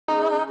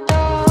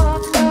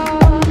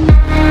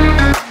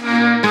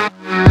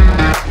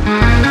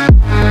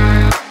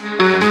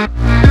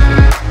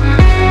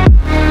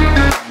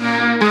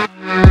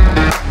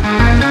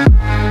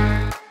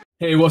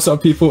what's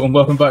up, people, and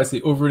welcome back to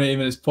the Over in 80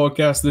 Minutes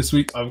podcast. This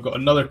week, I've got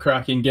another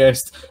cracking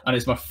guest, and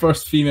it's my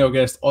first female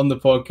guest on the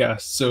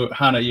podcast. So,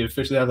 Hannah, you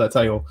officially have that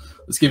title.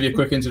 Let's give you a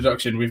quick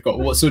introduction. We've got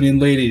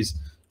Watsonian ladies,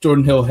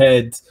 Jordan Hill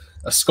Head,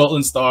 a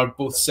Scotland star,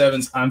 both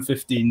 7s and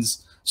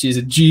 15s. She's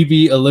a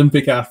GB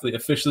Olympic athlete,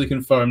 officially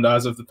confirmed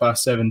as of the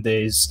past 7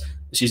 days.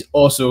 She's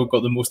also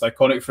got the most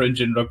iconic fringe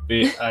in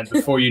rugby, and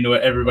before you know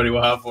it, everybody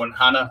will have one.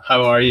 Hannah,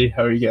 how are you?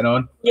 How are you getting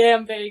on? Yeah,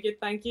 I'm very good,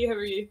 thank you. How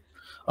are you?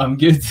 I'm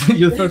good.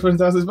 You're the first one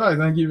to ask us back.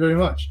 Thank you very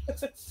much.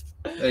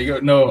 There you go.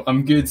 No,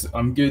 I'm good.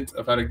 I'm good.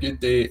 I've had a good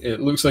day.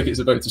 It looks like it's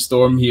about to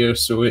storm here,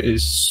 so it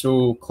is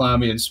so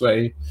clammy and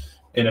sweaty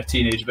in a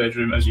teenage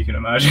bedroom, as you can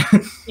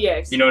imagine.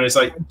 Yes. You know, and it's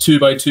like 2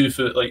 by 2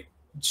 foot, like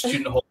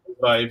student hall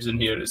vibes in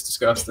here. It's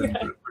disgusting.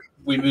 Yeah.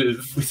 We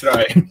move, we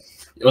thrive.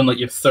 On like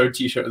your 3rd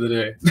t-shirt of the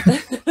day.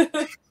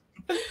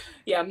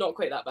 Yeah, I'm not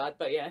quite that bad,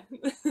 but yeah.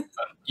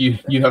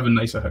 You have a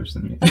nicer house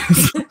than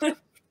me.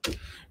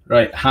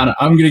 Right, Hannah,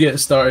 I'm going to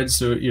get started.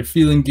 So you're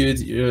feeling good.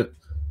 You're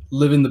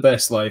living the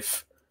best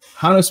life.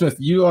 Hannah Smith,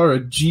 you are a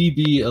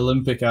GB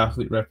Olympic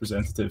athlete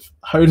representative.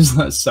 How does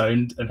that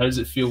sound, and how does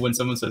it feel when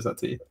someone says that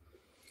to you?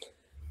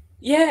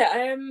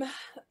 Yeah,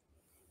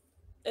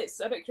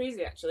 it's a bit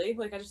crazy, actually.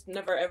 Like, I just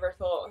never, ever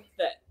thought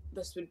that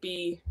this would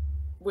be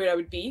where I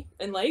would be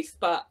in life.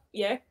 But,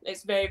 yeah,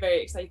 it's very,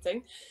 very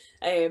exciting.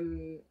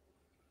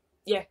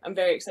 Yeah, I'm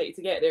very excited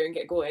to get there and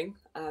get going.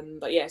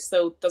 But, yeah,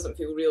 still doesn't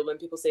feel real when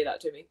people say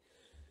that to me.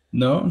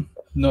 No,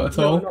 not at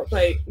all. Not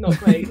quite. Not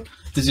quite.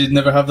 Did you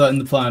never have that in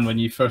the plan when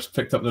you first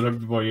picked up the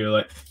rugby ball? You're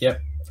like, yep,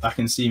 I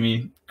can see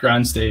me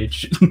grand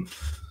stage.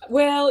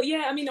 Well,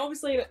 yeah, I mean,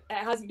 obviously it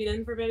hasn't been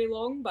in for very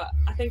long, but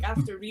I think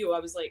after Rio,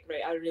 I was like,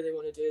 right, I really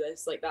want to do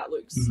this. Like, that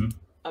looks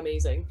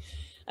amazing.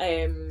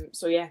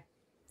 So yeah,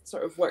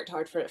 sort of worked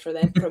hard for it from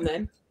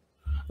then.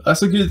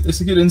 It's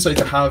a good insight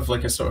to have,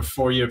 like a sort of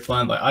 4-year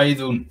plan. Like I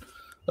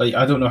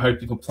don't know how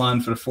people plan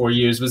for 4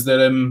 years. Was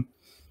there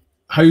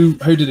how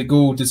did it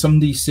go? Did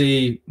somebody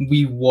say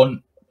we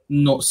want,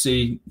 not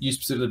say you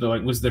specifically, but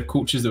like was there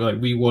coaches that were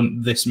like, we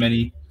want this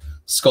many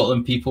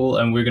Scotland people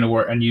and we're going to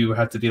work, and you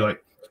had to be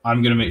like,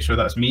 I'm going to make sure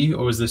that's me?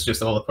 Or was this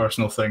just all a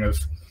personal thing of,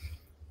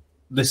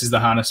 this is the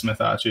Hannah Smith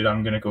attitude,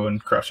 I'm going to go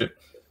and crush it?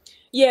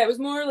 Yeah, it was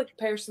more like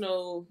a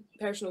personal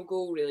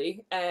goal,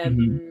 really.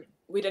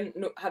 We didn't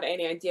have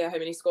any idea how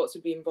many Scots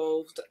would be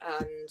involved,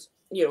 and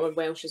and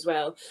Welsh as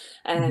well.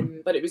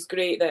 But it was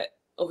great that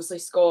obviously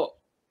Scott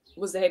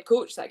was the head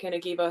coach. That kind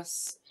of gave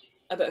us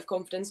a bit of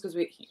confidence, because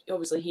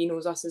obviously he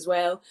knows us as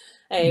well.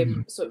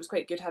 So it was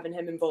quite good having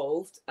him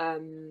involved.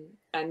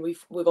 And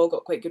we've all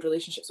got quite good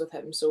relationships with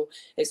him, so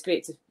it's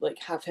great to like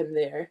have him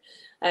there.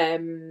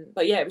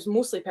 But yeah, it was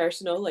mostly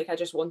personal. Like I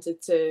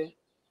wanted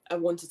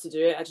to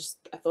do it.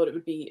 I thought it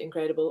would be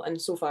incredible,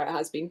 and so far it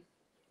has been.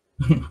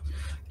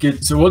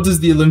 Good. So what does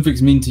the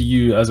Olympics mean to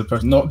you as a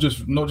person? Not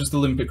just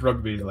Olympic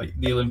rugby, like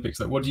the Olympics.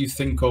 Like, what do you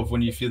think of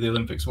when you feel the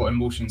Olympics? What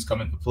emotions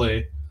come into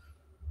play?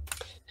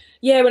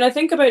 Yeah, when I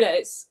think about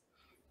it,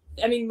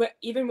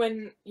 even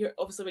when you're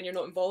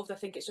not involved, I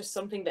think it's just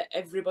something that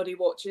everybody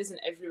watches and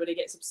everybody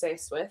gets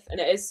obsessed with, and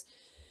it's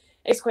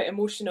quite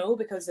emotional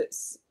because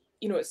it's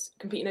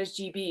competing as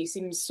GB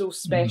seems so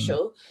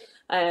special.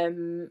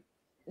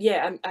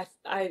 Yeah,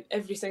 I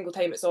every single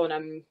time it's on,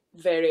 I'm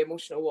very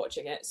emotional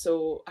watching it,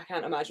 so I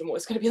can't imagine what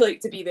it's going to be like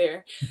to be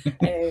there.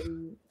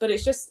 But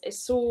it's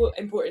so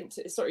important.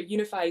 It sort of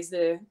unifies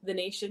the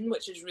nation,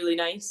 which is really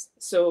nice.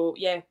 So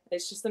yeah,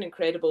 it's just an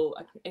incredible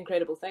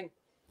thing.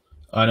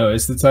 I know,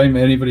 it's the time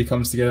anybody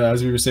comes together.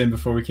 As we were saying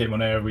before we came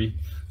on air, we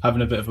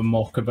having a bit of a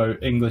mock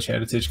about English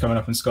heritage coming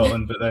up in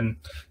Scotland, but then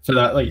for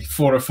that like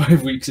 4 or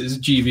 5 weeks it's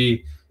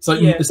GB.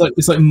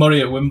 It's like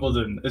Murray at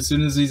Wimbledon. As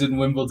soon as he's in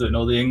Wimbledon,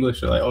 all the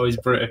English are like, oh, he's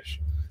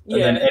British.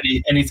 And then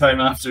any time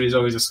after, he's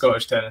always a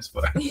Scottish tennis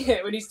player.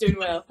 Yeah, when he's doing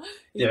well,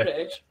 he's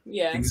British.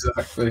 Yeah,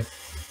 exactly.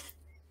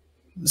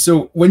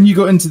 So when you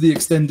got into the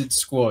extended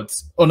squad,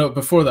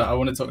 before that, I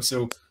want to talk.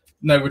 So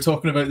now we're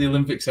talking about the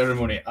Olympic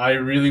ceremony. I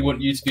really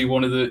want you to be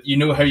one of the. You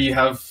know how you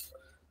have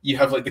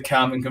like the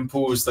calm and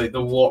composed, like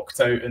the walked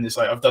out, and it's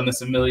like, I've done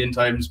this a million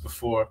times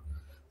before.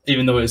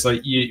 Even though it's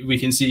like we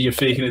can see you're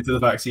faking it to the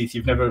back seat,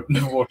 you've never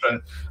walked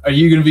around. Are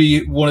you going to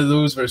be one of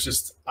those where it's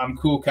just, I'm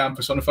cool, calm,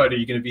 personified? Or are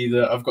you going to be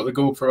I've got the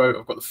GoPro out,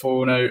 I've got the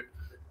phone out,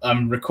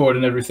 I'm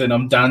recording everything,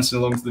 I'm dancing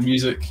along to the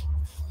music?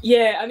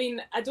 Yeah, I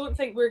mean, I don't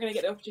think we're going to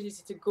get the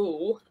opportunity to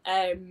go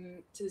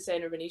to the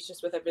ceremonies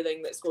just with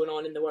everything that's going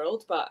on in the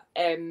world. But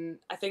I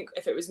think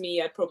if it was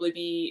me, I'd probably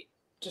be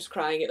just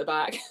crying at the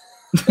back.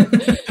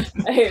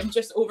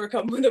 Just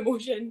overcome with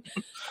emotion.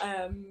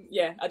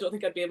 Yeah, I don't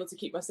think I'd be able to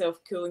keep myself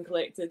cool and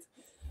collected.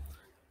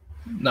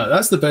 No,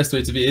 that's the best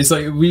way to be. It's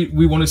like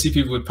we want to see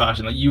people with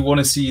passion. Like you want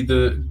to see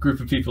the group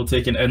of people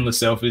taking endless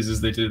selfies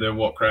as they do their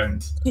walk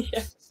round.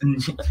 Yeah.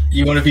 And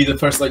you want to be the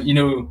person, like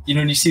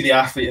when you see the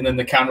athlete and then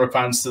the camera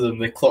pans to them,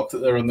 they clock that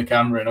they're on the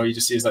camera, and all you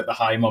just see is like the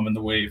high mum and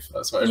the wave.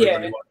 That's what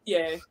everybody wants.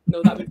 Yeah.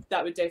 No,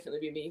 that would definitely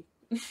be me.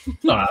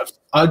 No,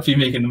 I'd be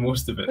making the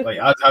most of it. Like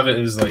I'd have it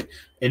as like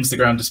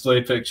Instagram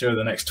display picture.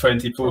 The next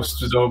 20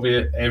 posts would all be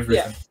it.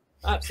 Everything.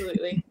 Yeah,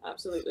 absolutely.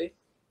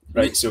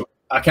 right? So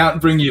I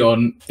can't bring you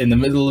on in the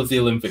middle of the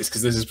Olympics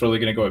because this is probably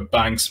going to go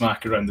bang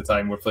smack around the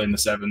time we're playing the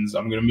sevens.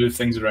 I'm going to move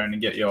things around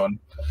and get you on.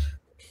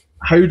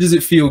 How does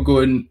it feel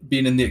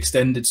being in the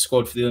extended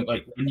squad for the,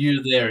 like, when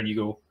you're there and you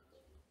go,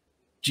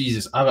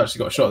 Jesus, I've actually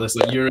got a shot at this.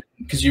 Like,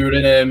 because you were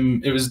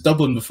in it was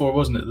Dublin before,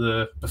 wasn't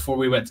it? Before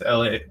we went to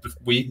LA.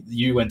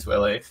 You went to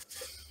LA.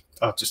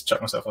 I'll just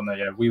chuck myself on there.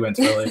 Yeah, we went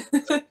to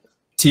LA.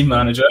 Team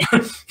manager.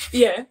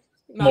 Yeah.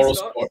 Moral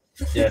support.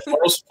 Yeah,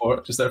 moral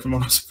support. Just there for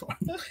moral support.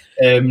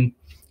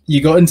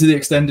 You got into the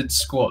extended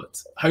squad.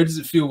 How does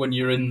it feel when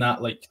you're in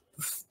that, like,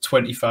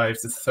 25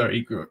 to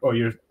 30 group, or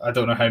I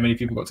don't know how many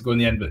people got to go in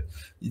the end, but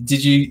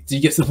did you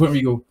get to the point where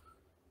you go,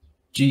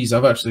 geez,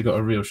 I've actually got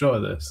a real shot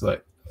at this?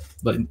 Like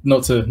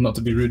not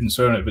to be rude and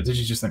swear on it, but did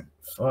you just think,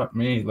 fuck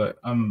me, like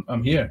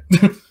I'm here?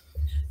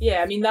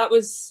 Yeah, I mean, that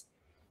was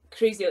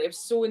crazy. Like, it was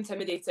so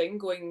intimidating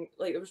going,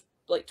 like, there was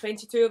like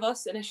 22 of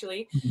us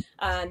initially,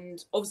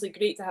 and obviously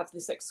great to have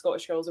the 6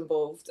 Scottish girls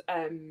involved,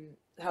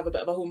 have a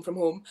bit of a home from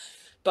home,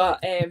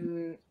 but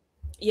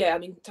yeah, I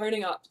mean,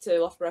 turning up to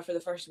Loughborough for the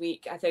first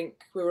week, I think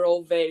we were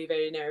all very,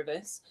 very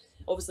nervous.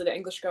 Obviously, the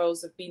English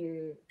girls have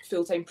been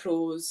full-time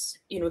pros.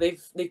 You know,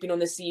 they've been on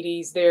the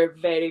series. They're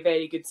very,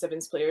 very good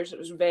sevens players. It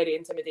was very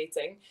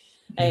intimidating,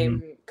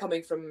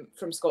 coming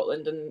from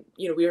Scotland, and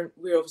you know,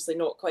 we're obviously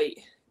not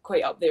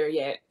quite up there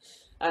yet.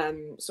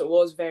 So it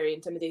was very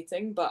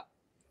intimidating, but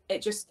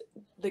it just,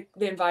 the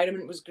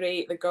environment was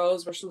great. The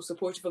girls were so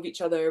supportive of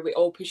each other. We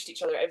all pushed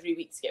each other every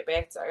week to get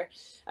better,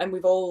 and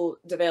we've all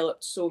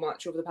developed so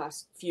much over the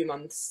past few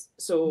months.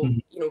 So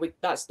you know,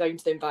 that's down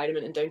to the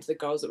environment and down to the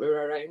girls that we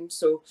were around.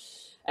 So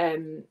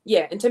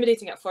yeah,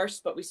 intimidating at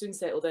first, but we soon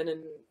settled in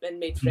and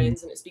made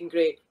friends, and it's been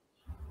great.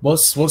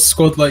 What's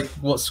squad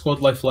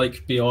life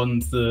like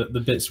beyond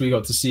the bits we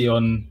got to see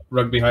on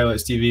Rugby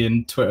Highlights TV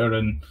and Twitter,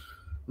 and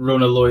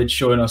Rona Lloyd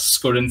showing us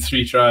scoring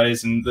 3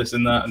 tries and this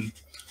and that and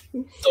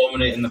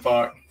dominating the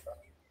park?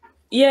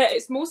 Yeah,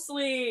 it's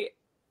mostly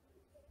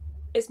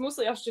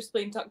us just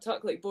playing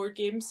tuck like board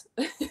games.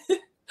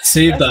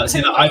 Save that.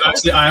 See that. I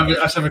actually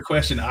have a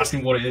question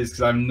asking what it is,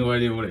 because I have no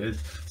idea what it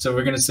is. So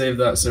we're gonna save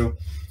that. So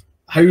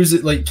how is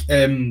it like?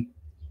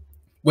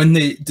 When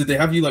did they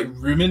have you like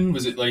rooming?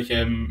 Was it like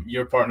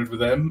you're partnered with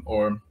them,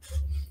 or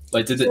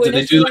like did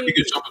they do like a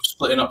good job of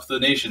splitting up the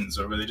nations,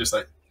 or were they just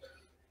like?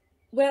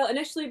 Well,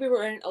 initially we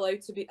weren't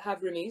allowed to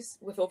have roomies,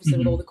 with obviously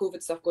with all the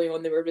COVID stuff going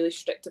on. They were really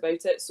strict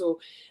about it. So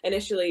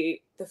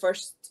initially, the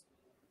first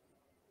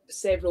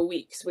several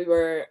weeks we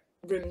were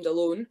roomed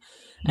alone,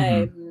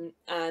 and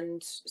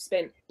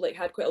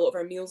had quite a lot of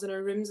our meals in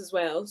our rooms as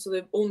well. So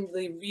the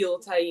only real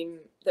time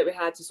that we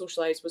had to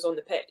socialise was on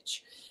the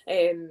pitch,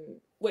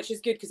 which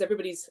is good because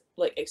everybody's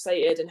like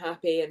excited and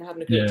happy and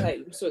having a great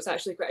time. So it's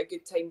actually quite a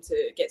good time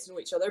to get to know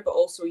each other. But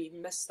also you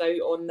missed out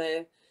on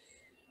the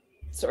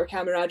sort of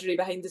camaraderie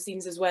behind the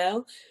scenes as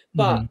well.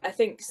 But I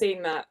think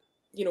saying that,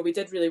 you know, we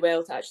did really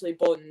well to actually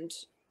bond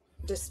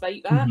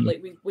despite that.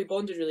 Like we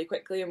bonded really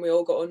quickly and we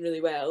all got on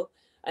really well,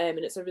 and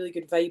it's a really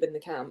good vibe in the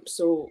camp.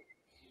 So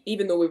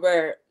even though we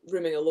were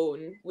rooming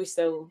alone, we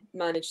still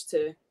managed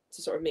to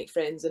sort of make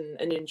friends and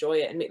enjoy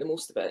it and make the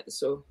most of it.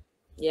 So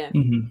yeah.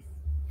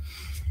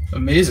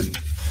 Amazing.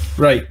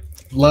 Right,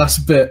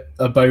 last bit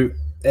about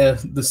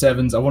the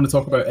sevens. I want to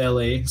talk about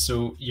LA.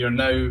 So you're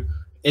now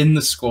in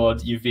the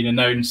squad, you've been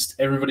announced,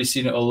 everybody's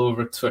seen it all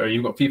over Twitter.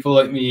 You've got people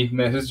like me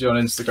message you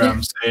on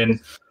Instagram saying,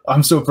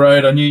 I'm so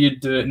proud, I knew you'd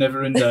do it,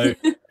 never in doubt.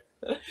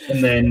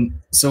 And then,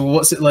 so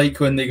what's it like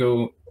when they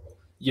go,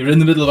 you're in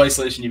the middle of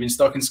isolation, you've been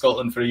stuck in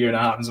Scotland for a year and a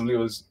half, and somebody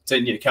goes,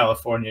 taking you to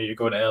California, you're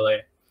going to LA.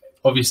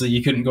 Obviously,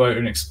 you couldn't go out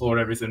and explore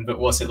everything, but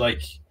what's it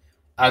like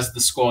as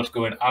the squad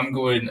going, I'm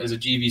going as a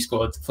GB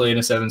squad to play in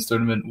a sevens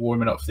tournament,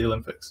 warming up for the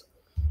Olympics?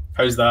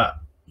 How's that?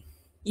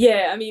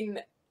 Yeah, I mean,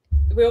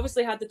 we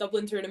obviously had the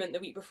Dublin tournament the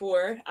week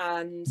before,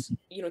 and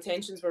you know,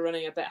 tensions were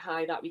running a bit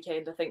high that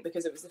weekend, I think,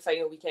 because it was the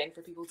final weekend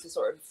for people to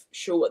sort of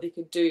show what they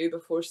could do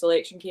before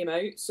selection came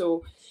out.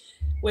 So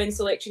when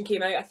selection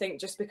came out, I think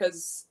just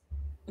because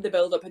the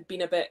build-up had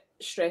been a bit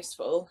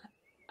stressful,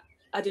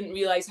 I didn't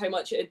realise how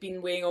much it had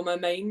been weighing on my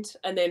mind.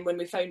 And then when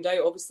we found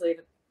out, obviously,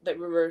 that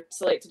we were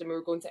selected and we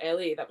were going to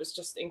LA, that was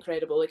just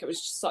incredible. Like, it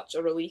was just such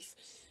a relief.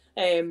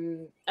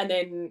 And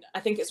then I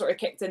think it sort of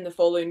kicked in the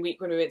following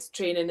week when we went to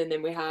training, and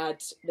then we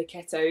had the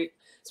kit out.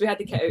 So we had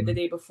the kit out the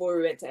day before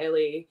we went to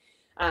LA,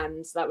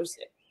 and that was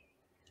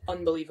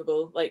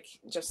unbelievable. Like,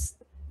 just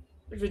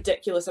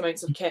ridiculous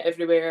amounts of kit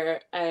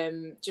everywhere.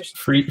 Just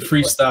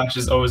free stash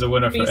is always a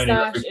winner for any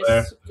rugby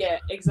player. Yeah,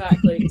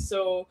 exactly.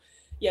 So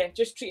yeah,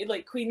 just treated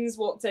like queens.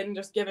 Walked in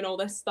just giving all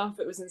this stuff.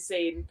 It was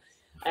insane.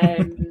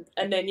 And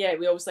then yeah,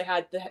 we obviously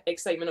had the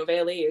excitement of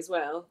LA as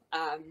well.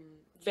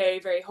 Very,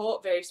 very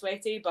hot, very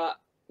sweaty, but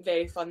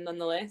very fun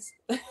nonetheless.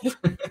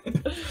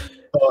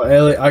 Oh,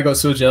 LA, I got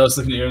so jealous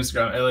looking at your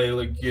Instagram. LA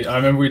looked good. I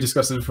remember we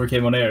discussed it before we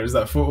came on air. Is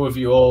that photo of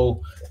you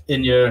all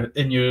in your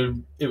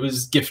it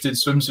was gifted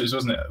swimsuits,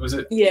 wasn't it? Was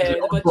it, yeah,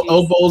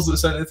 all balls that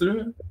sent it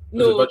through?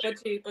 No,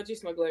 budgie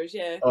smugglers,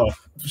 yeah. Oh,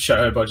 shout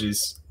out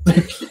budgies.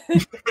 Please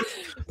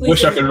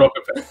Wish I do could not. rock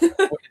a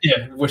pair.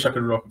 Yeah, wish I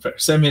could rock a pair.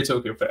 Send me a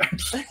Tokyo pair.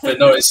 But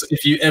no, it's,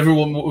 if you ever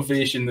want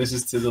motivation, this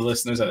is to the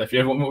listeners out there. If you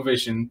ever want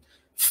motivation,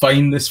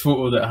 find this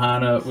photo that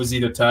Hannah was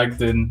either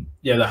tagged in.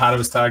 Yeah, that Hannah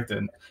was tagged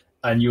in,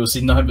 and you will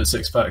see nothing but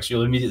six packs.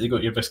 You'll immediately go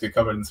to your biscuit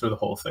cupboard and throw the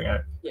whole thing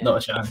out. Yeah, not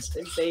a chance.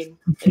 Insane,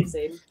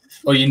 insane.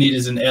 All you need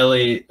is an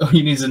LA. All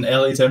you need is an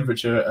LA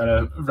temperature and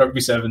a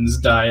Rugby Sevens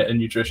diet and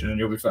nutrition, and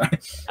you'll be fine.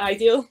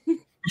 Ideal.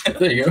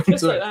 There you go.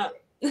 Just like that.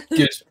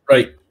 Good.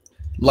 Right.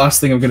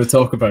 Last thing I'm going to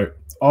talk about.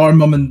 Are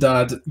mum and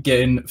dad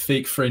getting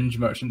fake Fringe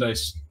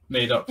merchandise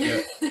made up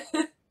yet?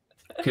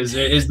 Because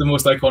it is the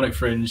most iconic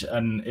Fringe,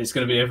 and it's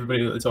going to be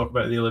everybody that they talk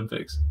about at the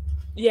Olympics.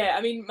 Yeah,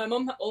 I mean, my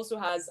mum also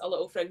has a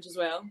little Fringe as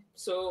well,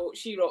 so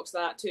she rocks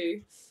that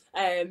too.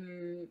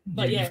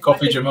 But yeah, you've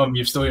copied your mum.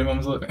 You've stole your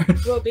mum's look.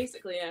 Well,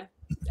 basically, yeah.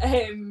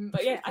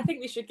 But yeah, I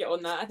think we should get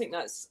on that. I think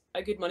that's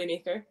a good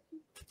moneymaker.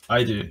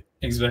 I do,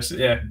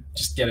 especially, yeah.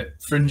 Just get it.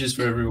 Fringes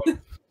for everyone.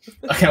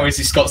 I can't wait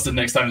to see Scotstoun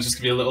next time. It's just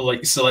gonna be a little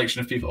like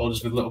selection of people all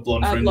just with little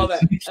blonde fringes. I'd love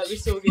it. That'd be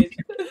so good.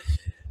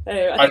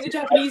 I think the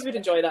Japanese would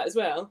enjoy that as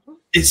well.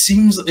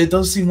 It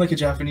does seem like a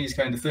Japanese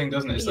kind of thing,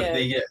 doesn't it? It's like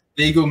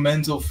they go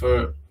mental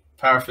for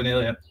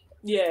paraphernalia.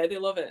 Yeah, they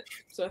love it.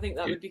 So I think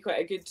that would be quite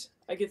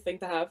a good thing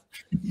to have.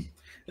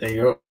 There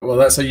you go. Well,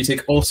 that's how you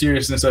take all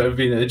seriousness out of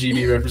being a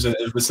GB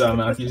representative with Sam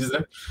Matthews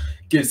there.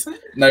 Good.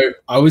 Now,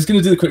 I was going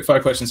to do the quick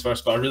fire questions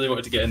first, but I really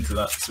wanted to get into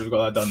that, so we've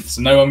got that done.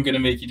 So now I'm going to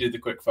make you do the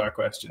quick fire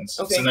questions.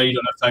 Okay. So now you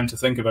don't have time to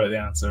think about the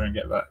answer and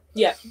get back.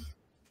 Yeah.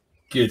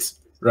 Good.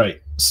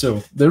 Right.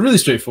 So they're really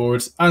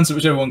straightforward. Answer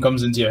whichever one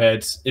comes into your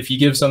head. If you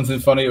give something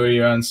funny or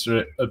you answer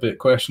it a bit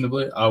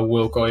questionably, I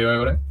will call you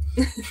out on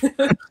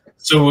it.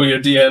 So your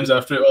DMs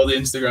after it, all the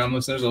Instagram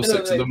listeners, all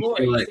 6 of them, will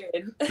be like,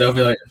 they'll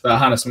be like, that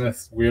Hannah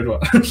Smith, weird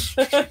one.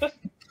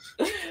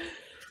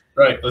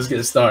 Right, let's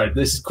get started.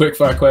 This is quick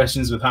fire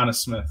questions with Hannah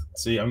Smith.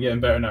 See, I'm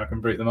getting better now. I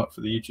can break them up for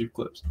the YouTube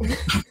clips.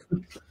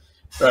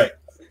 Right,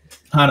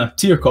 Hannah,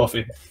 tea or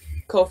coffee?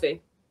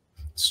 Coffee.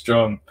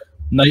 Strong.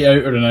 Night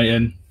out or a night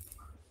in?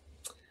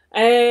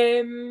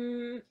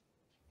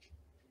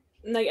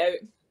 Night out.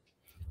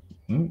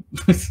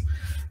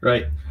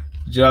 Right.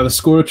 Would you rather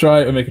score a try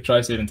or make a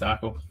try-saving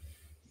tackle?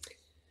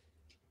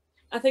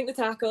 I think the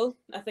tackle.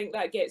 I think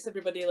that gets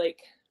everybody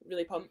like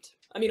really pumped.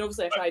 I mean,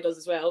 obviously a try does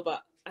as well,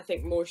 but I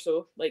think more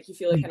so. Like you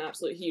feel like an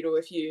absolute hero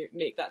if you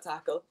make that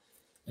tackle.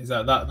 Is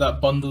that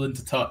bundle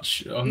into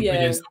touch on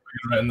against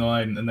right in the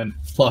line, and then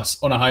plus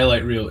on a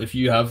highlight reel, if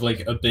you have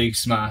like a big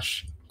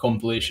smash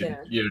compilation,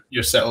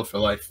 you're settled for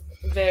life.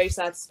 Very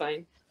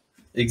satisfying.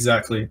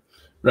 Exactly.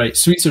 Right.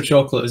 Sweets or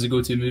chocolate as a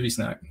go-to movie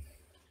snack?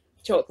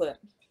 Chocolate.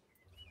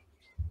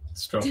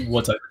 Strong.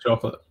 What type of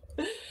chocolate?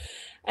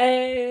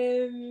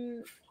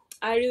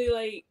 I really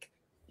like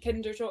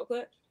Kinder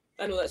chocolate.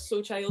 I know that's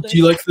so childish. Do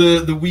you like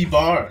the wee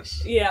bars?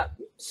 Yeah,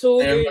 so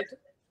good.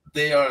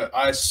 They are.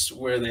 I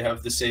swear they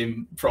have the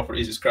same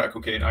properties as crack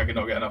cocaine. I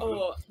cannot get enough of them.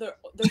 Oh,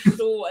 they're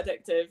so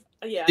addictive.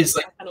 Yeah. It's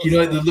like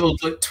like the little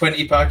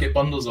 20-packet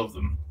bundles of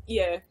them.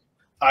 Yeah.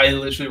 I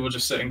literally will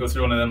just sit and go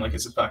through one of them like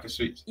it's a pack of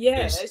sweets. Yeah,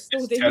 it's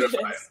so dangerous.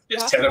 Terrifying. You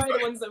have to buy the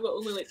ones that got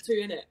only like 2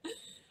 in it.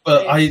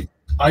 But I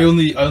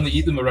only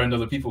eat them around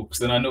other people because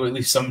then I know at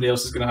least somebody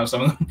else is going to have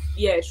some of them.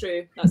 Yeah,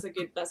 true. That's a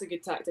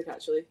good tactic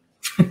actually.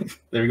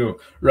 There we go.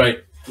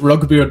 Right,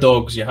 rugby or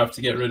dogs? You have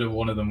to get rid of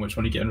one of them. Which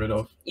one are you getting rid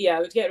of? Yeah, I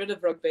would get rid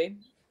of rugby.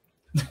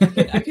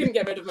 I couldn't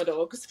get rid of my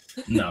dogs.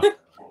 No.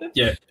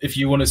 Yeah, if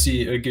you want to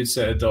see a good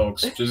set of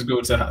dogs, just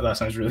go to. That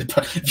sounds really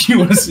bad. If you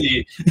want to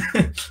see.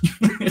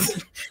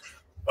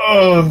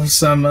 Oh,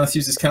 Sam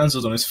Matthews is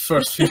cancelled on his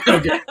first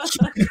female guest.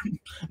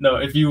 No,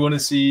 if you want to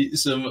see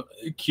some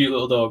cute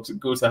little dogs,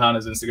 go to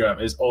Hannah's Instagram.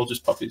 It's all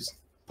just puppies.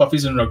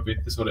 Puppies and rugby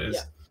is what it is.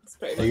 Yeah, that's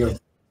pretty there you go.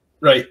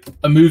 Right,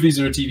 a movies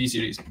or a TV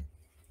series?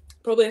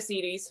 Probably a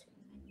series.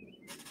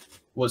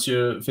 What's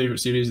your favourite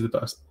series of the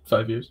past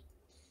 5 years?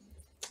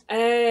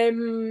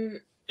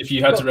 If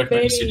you had to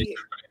recommend a series to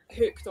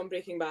everybody. Hooked on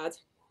Breaking Bad.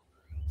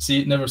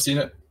 See, never seen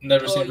it.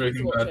 Never seen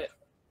Breaking Bad. It.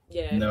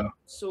 Yeah. No.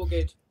 So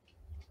good.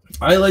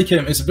 I like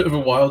him. It's a bit of a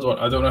wild one.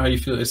 I don't know how you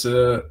feel.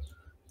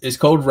 It's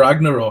called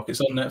Ragnarok.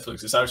 It's on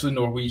Netflix. It's actually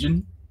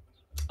Norwegian.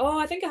 Oh,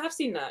 I think I have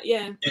seen that.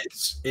 Yeah.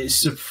 It's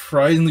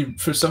surprisingly,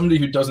 for somebody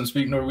who doesn't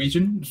speak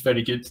Norwegian, it's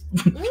very good.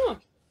 Oh,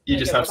 you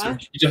just have to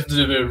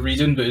do a bit of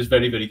reading, but it's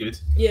very, very good.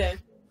 Yeah.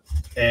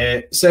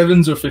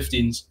 7s or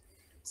 15s?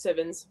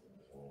 7s.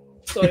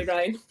 Sorry,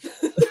 Brian.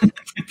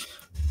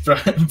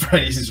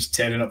 Brian is just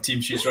tearing up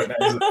team sheets right now.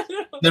 He's like,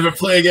 never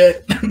play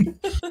again.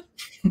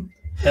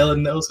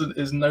 Helen Nelson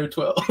is now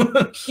 12.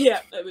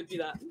 Yeah, it would be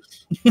that.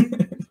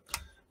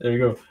 There you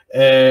go.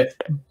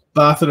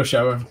 Bath or a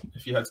shower,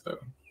 if you had to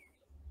pick one?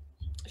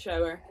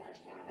 Shower.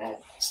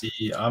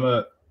 See, I'm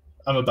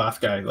a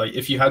bath guy. Like,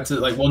 if you had to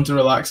want to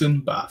relax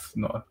in, bath,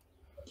 not.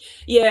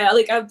 Yeah,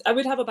 like I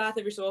would have a bath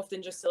every so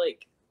often just to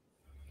like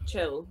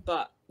chill,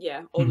 but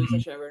yeah, always a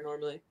shower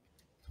normally.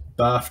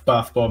 Bath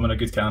bomb and a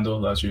good candle.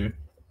 That's you.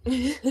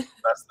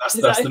 That's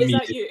the me is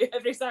that day. you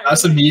every Saturday?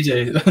 That's a me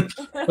day.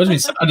 What do you mean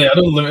Saturday? I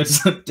don't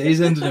limit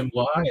days ending in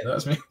Y.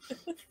 That's me.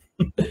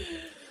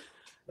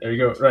 There you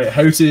go. Right,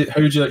 how would you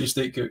like your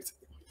steak cooked?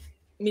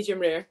 Medium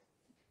rare.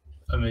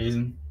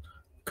 Amazing.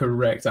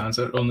 Correct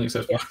answer. Only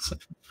acceptable answer.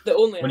 The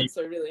only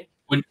answer, really.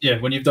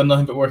 When you've done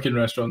nothing but work in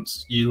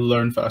restaurants, you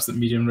learn fast that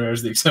medium rare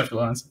is the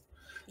acceptable answer.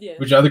 Yeah.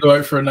 Would you rather go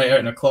out for a night out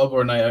in a club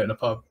or a night out in a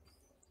pub?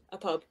 A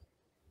pub.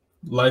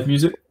 Live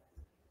music?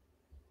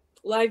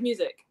 Live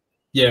music.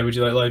 Yeah, would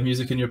you like live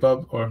music in your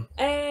pub or?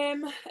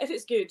 If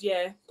it's good,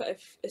 yeah. But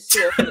if it's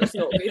so often it's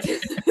not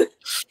good.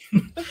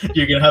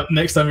 You're gonna have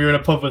next time you're in a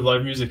pub with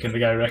live music and the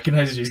guy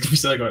recognizes you, he's gonna be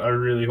sitting going, I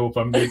really hope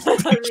I'm good.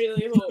 I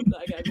really hope that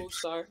I get a gold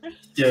star.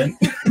 Yeah.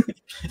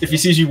 If he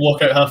sees you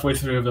walk out halfway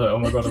through, he'll be like, oh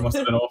my god, I must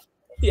have been off.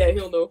 Yeah,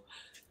 he'll know.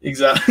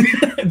 Exactly.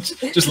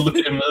 Just look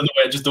at him in the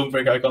way, just don't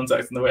break eye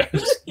contact in the way.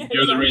 Yeah,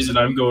 you're the reason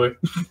I'm going.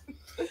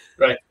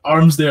 Right.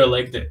 Arms day or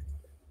leg day?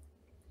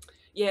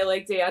 Yeah,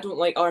 leg day. I don't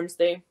like arms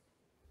day.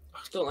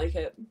 Don't like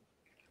it.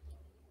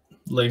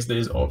 Legs day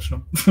is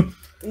optional.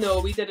 No,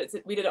 we did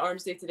it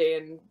arms day today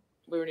and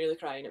we were nearly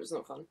crying. It was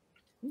not fun.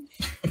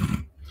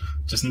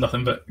 Just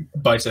nothing but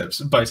biceps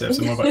and more biceps.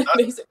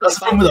 That's the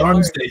fun with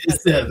arms day.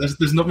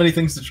 There's not many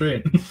things to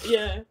train.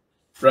 Yeah.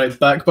 Right,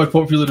 back by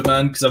popular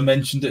demand because I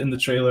mentioned it in the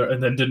trailer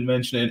and then didn't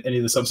mention it in any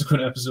of the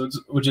subsequent episodes.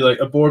 Would you like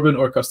a bourbon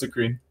or custard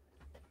cream?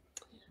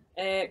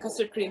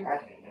 Custard cream.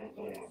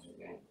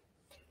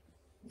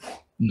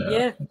 No.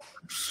 Yeah.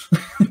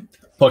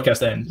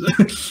 Podcast ends.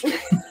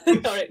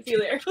 All right, see you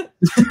later.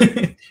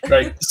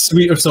 Right,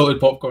 sweet or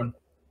salted popcorn?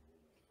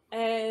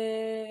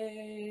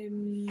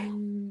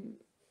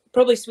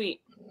 Probably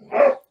sweet.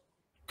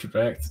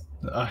 Correct.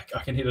 I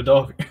can hear a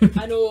dog.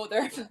 I know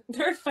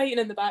they're fighting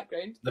in the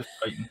background. They're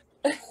fighting.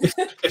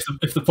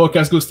 If the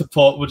podcast goes to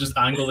pot, we'll just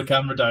angle the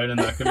camera down and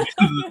that can be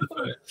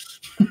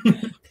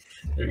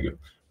There you go.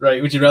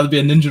 Right, would you rather be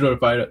a ninja or a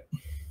pirate?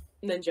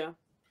 Ninja.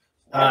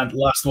 And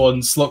last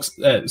one, socks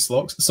and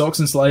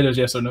sliders,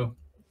 yes or no?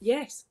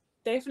 Yes,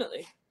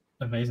 definitely.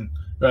 Amazing.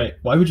 Right,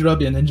 why would you rather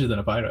be a ninja than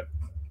a pirate?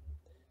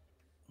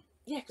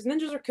 Yeah, because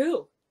ninjas are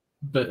cool.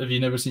 But have you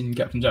never seen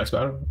Captain Jack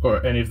Sparrow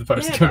or any of the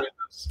Pirates of the Caribbean?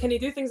 Can he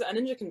do things that a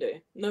ninja can do?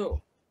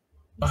 No.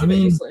 I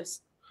mean,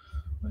 useless.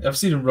 I've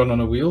seen him run on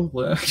a wheel.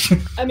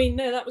 I mean,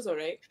 no, that was all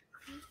right.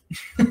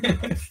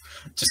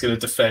 Just going to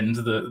defend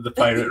the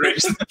pirate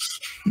race.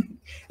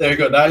 There we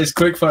go. That is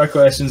quickfire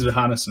questions with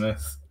Hannah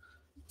Smith.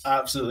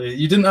 Absolutely.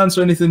 You didn't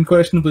answer anything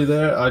questionably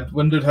there. I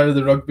wondered how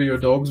the rugby or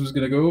dogs was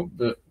going to go,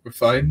 but we're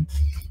fine.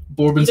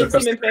 Bourbons You or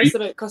didn't seem custard impressed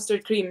cream. about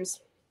custard creams.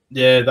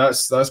 Yeah,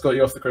 that's got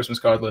you off the Christmas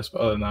card list,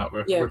 but other than that,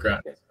 we're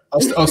grand. I'll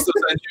still send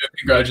you a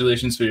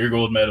congratulations for your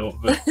gold medal,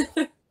 but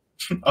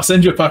I'll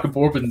send you a pack of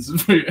bourbons.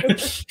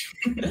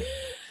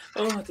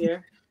 Oh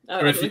dear.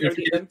 Oh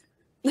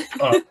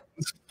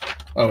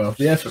well,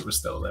 the effort was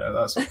still there.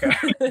 That's okay.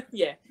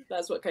 Yeah,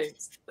 that's what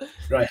counts.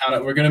 Right,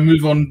 Hannah, we're going to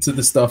move on to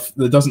the stuff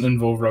that doesn't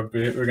involve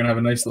rugby. We're going to have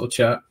a nice little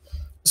chat.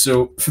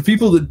 So, for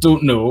people that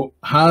don't know,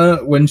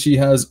 Hannah, when she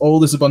has all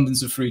this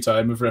abundance of free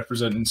time of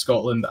representing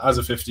Scotland as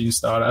a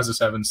 15-star, as a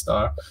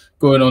 7-star,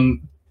 going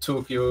on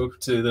Tokyo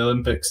to the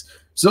Olympics,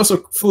 she's also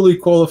a fully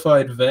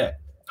qualified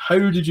vet. How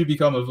did you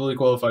become a fully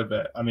qualified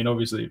vet? I mean,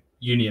 obviously,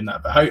 uni and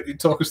that, but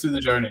talk us through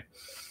the journey.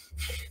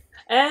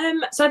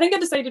 So I think I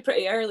decided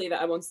pretty early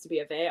that I wanted to be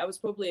a vet. I was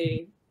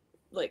probably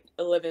like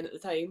 11 at the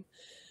time.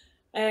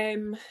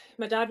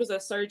 My dad was a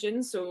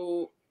surgeon,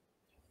 so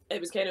it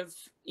was kind of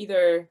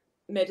either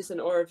medicine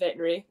or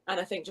veterinary, and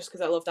I think just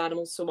because I loved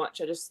animals so much,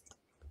 I just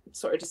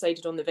sort of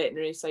decided on the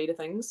veterinary side of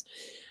things.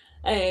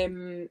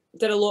 Did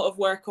a lot of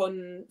work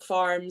on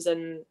farms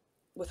and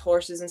with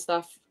horses and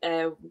stuff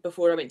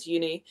before I went to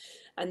uni,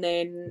 and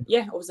then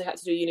obviously had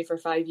to do uni for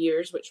 5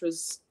 years, which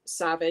was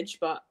savage,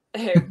 but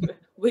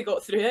we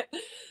got through it.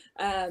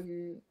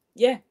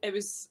 It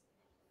was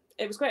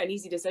quite an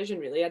easy decision,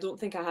 really. I don't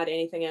think I had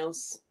anything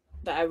else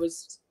that I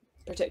was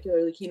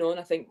particularly keen on.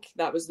 I think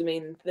that was the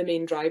main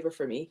driver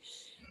for me,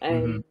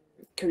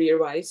 career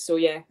wise. So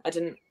yeah, I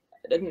didn't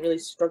really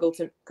struggle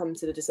to come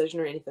to the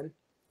decision or anything.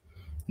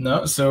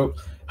 No. So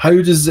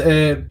how does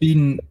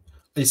being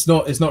it's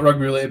not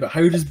rugby related, but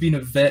how does being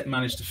a vet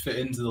manage to fit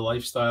into the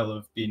lifestyle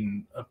of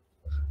being a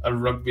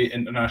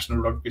international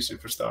rugby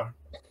superstar?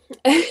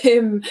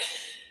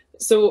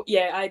 So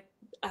yeah, I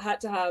had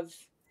to have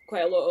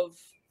quite a lot of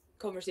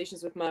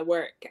conversations with my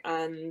work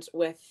and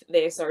with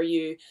the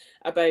SRU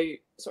about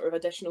sort of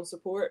additional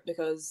support,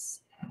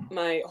 because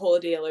my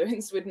holiday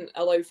allowance wouldn't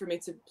allow for me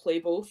to play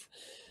both,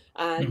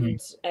 and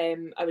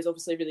I was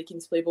obviously really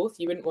keen to play both.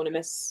 You wouldn't want to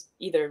miss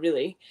either,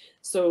 really.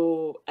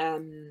 So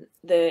the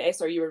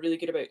SRU were really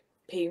good about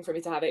paying for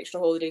me to have extra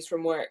holidays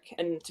from work,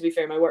 and to be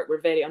fair, my work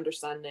were very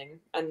understanding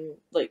and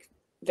like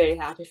very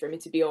happy for me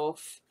to be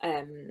off,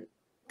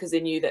 because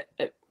they knew that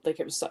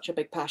it was such a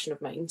big passion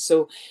of mine.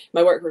 So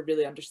my work were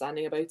really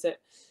understanding about it.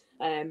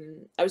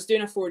 I was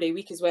doing a 4-day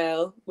week as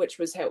well, which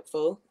was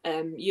helpful.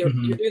 You're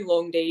doing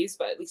long days,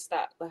 but at least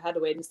that I had a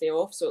Wednesday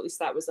off, so at least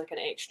that was like an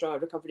extra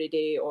recovery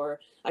day, or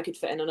I could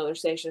fit in another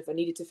session if I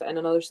needed to fit in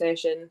another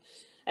session.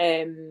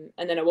 And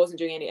then I wasn't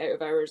doing any out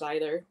of hours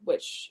either,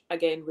 which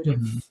again would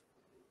have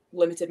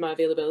limited my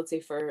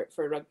availability for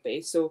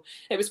rugby. So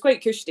it was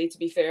quite cushy, to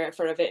be fair,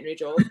 for a veterinary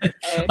job.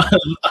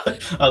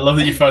 I love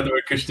that you found the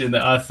word cushy in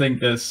there. I think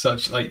there's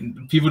such, like,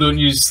 people don't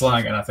use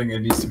slang, and I think it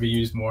needs to be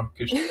used more.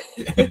 Cushy.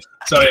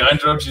 Sorry, I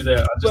interrupted you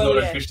there. I just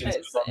noticed cushy.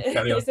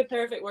 It's a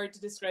perfect word to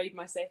describe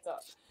my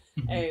setup.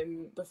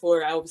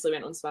 Before I obviously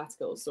went on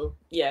sabbatical. So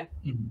yeah.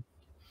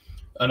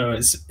 I know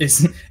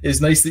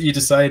it's nice that you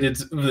decided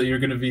that you're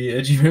going to be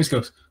a GMS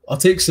goes, I'll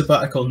take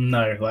sabbatical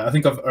now. Like, I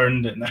think I've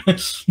earned it now.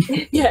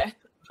 Yeah.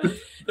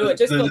 No, it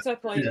just got to a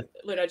point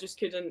where I just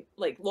couldn't,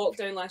 like,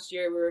 lockdown last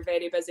year, we were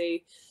very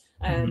busy.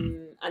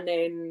 And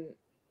then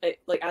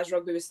as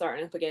rugby was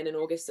starting up again in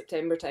August,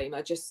 September time,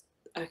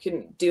 I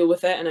couldn't deal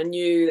with it. And I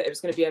knew that it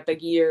was going to be a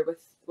big year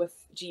with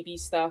GB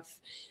stuff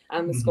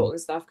and the Scotland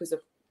stuff because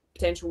of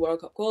potential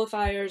World Cup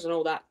qualifiers and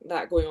all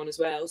that going on as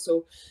well.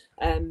 So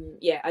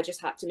I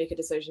just had to make a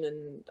decision,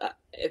 and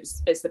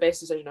it's the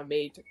best decision I've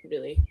made,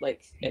 really.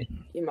 Like,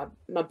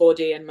 my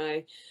body and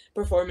my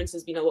performance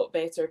has been a lot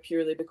better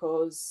purely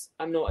because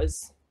I'm not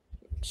as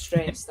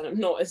stressed and I'm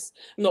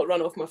not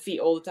run off my feet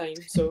all the time.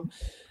 So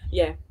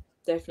yeah,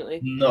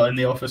 definitely not in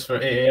the office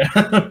for 8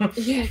 a.m.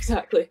 Yeah,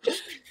 exactly.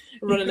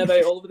 Running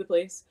about all over the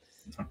place.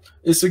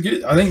 It's a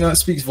good, I think that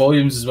speaks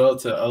volumes as well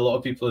to a lot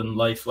of people in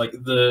life. Like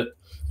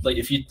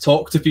if you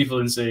talk to people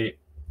and say,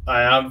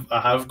 I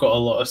have got a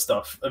lot of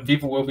stuff, and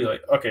people will be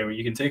like, okay, well,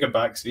 you can take a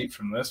back seat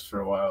from this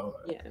for a while.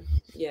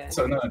 Yeah.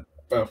 So no,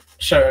 well,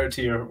 shout out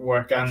to your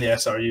work and the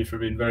SRU for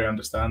being very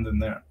understanding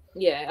there.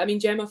 Yeah, I mean,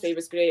 Gemma Faye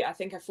was great. I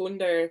think I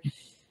phoned her,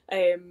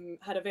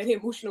 had a very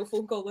emotional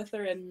phone call with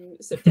her in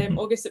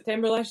August,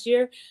 September last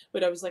year,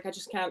 when I was like, I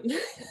just can't do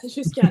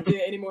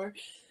it anymore.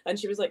 And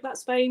she was like,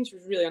 that's fine. She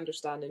was really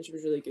understanding. She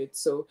was really good.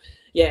 So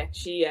yeah,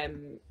 she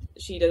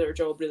did her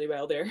job really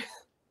well there.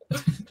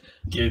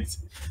 Good.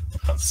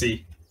 Let's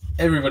see.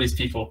 Everybody's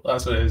people.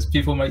 That's what it is.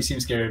 People might seem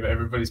scary, but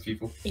everybody's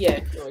people.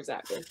 Yeah, no,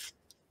 exactly.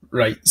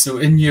 Right. So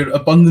in your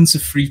abundance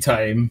of free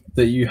time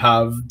that you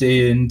have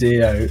day in,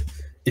 day out,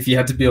 if you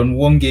had to be on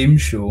one game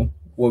show,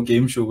 what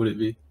game show would it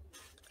be?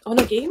 On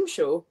a game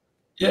show?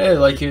 Yeah,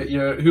 like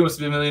you're Who Wants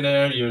to Be a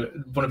Millionaire,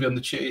 you want to be on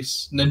The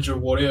Chase, Ninja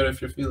Warrior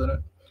if you're feeling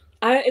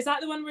it. Is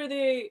that the one where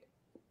they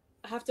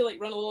have to,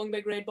 like, run along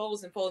big red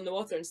balls and fall in the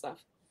water and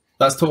stuff?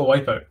 That's Total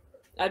Wipeout.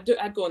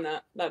 I'd go on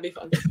that. That'd be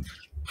fun.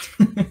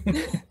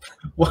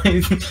 Why?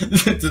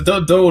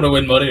 don't want to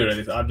win money or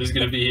anything. I'm just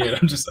going to be here.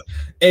 I'm just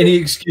any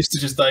excuse to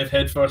just dive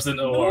headfirst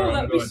into the water. No,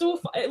 that'd be so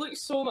fun. It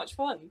looks so much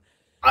fun.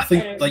 I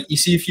think, like, you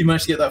see, if you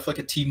manage to get that for like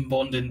a team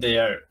bonding day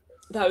out,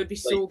 that would be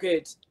so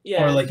good.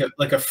 Yeah. Or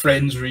like a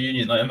friends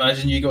reunion. Like,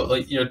 imagine you got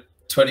like your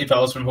 20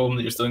 pals from home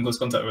that you're still in close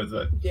contact with.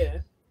 Like, yeah.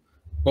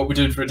 What we're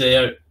doing for a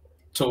day out,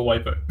 Total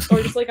Wipeout.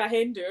 Or just like a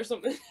hen do or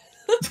something.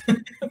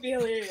 That'd be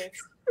hilarious.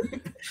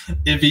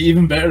 It'd be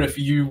even better if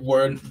you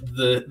weren't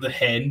the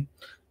hen,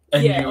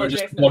 and you were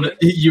just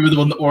you were the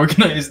one that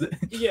organised it.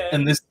 Yeah.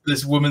 And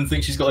this woman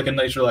thinks she's got like a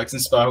nice relaxing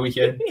spa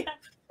weekend. Yeah.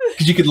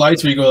 Because you could lie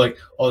to her, you go like,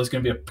 oh, there's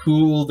going to be a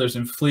pool, there's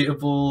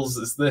inflatables,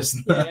 there's this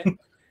and that. Yeah.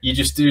 You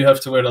just do have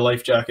to wear a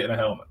life jacket and a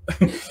helmet.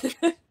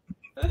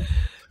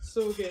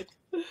 So good.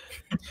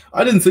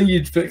 I didn't think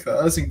you'd pick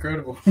that. That's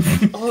incredible.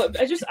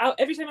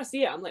 Every time I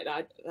see it, I'm like,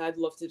 I'd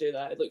love to do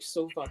that. It looks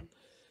so fun.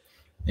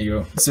 There you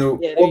go.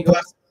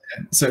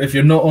 So if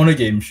you're not on a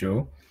game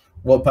show,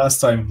 what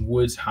pastime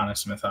would Hannah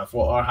Smith have?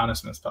 What are Hannah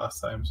Smith's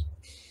pastimes?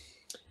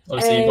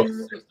 Obviously, you've got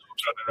running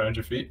around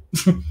your feet.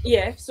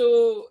 Yeah.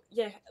 So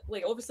yeah,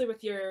 like, obviously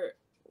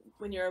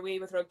when you're away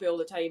with rugby all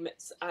the time,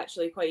 it's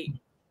actually quite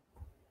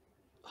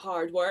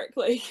hard work.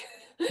 Like,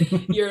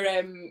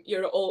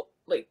 you're all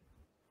like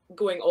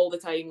going all the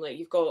time. Like,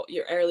 you've got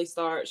your early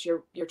starts,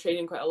 you're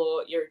training quite a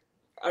lot, you're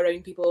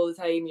around people all the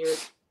time, you're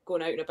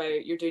going out and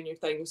about, you're doing your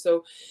thing.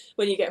 So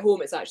when you get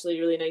home, it's actually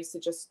really nice to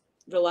just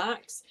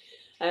relax.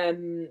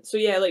 So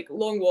yeah, like,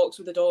 long walks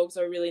with the dogs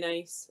are really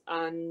nice,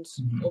 and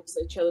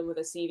obviously chilling with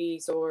a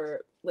series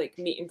or like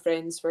meeting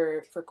friends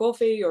for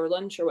coffee or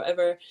lunch or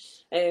whatever.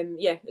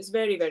 Yeah, it's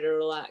very, very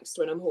relaxed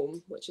when I'm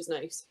home, which is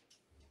nice.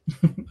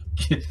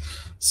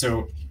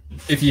 So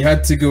if you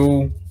had to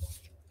go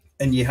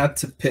and you had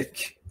to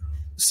pick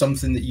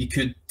something that you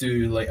could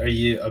do, like, are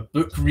you a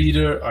book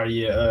reader? Are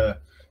you a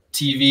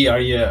TV? Are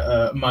you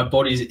my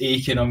body's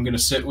aching, I'm going to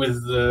sit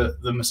with the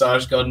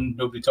massage gun,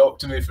 nobody talk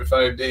to me for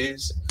 5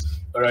 days?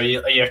 Or are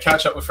you a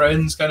catch up with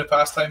friends kind of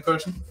pastime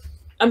person?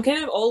 I'm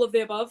kind of all of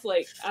the above.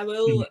 Like, I'm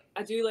a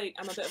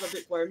bit of a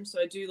bookworm, so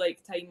I do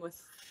like time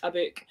with a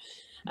book.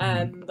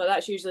 But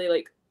that's usually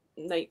like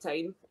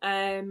nighttime.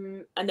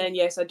 And then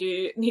yes, I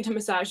do need a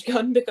massage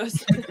gun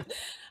because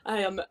I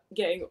am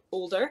getting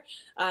older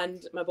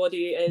and my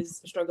body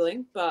is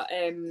struggling. But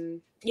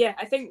yeah,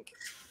 I think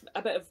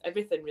a bit of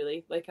everything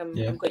really. Like,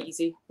 I'm quite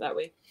easy that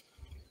way.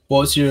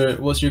 What's your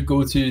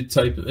go-to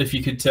type? If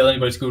you could tell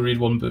anybody to go read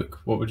one book,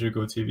 what would your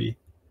go-to be?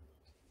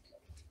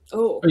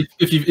 Oh,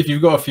 if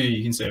you've got a few,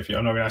 you can say a few.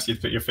 I'm not going to ask you to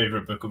pick your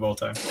favorite book of all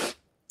time.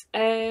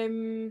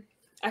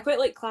 I quite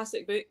like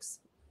classic books.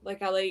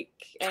 Like I like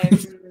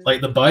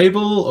like the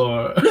Bible,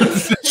 or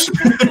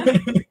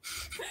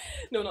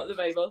no, not the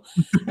Bible.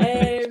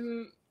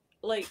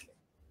 Like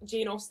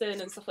Jane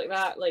Austen and stuff like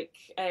that. Like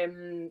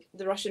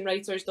the Russian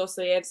writers,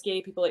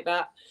 Dostoevsky, people like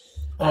that.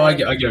 Oh, I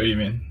get what you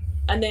mean.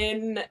 And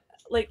then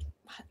like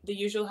the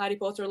usual Harry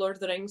Potter, Lord of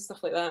the Rings,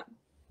 stuff like that.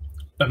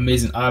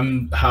 Amazing.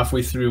 I'm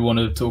halfway through one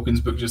of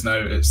Tolkien's book just now.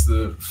 It's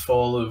the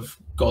Fall of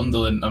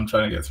Gondolin. I'm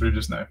trying to get through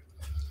just now.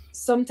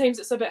 Sometimes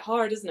it's a bit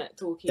hard, isn't it,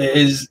 Tolkien? It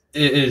is.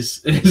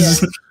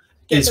 Yeah.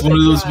 It's one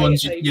of those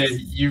ones.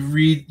 You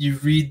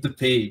read the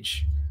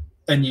page,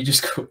 and you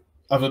just go,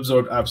 I've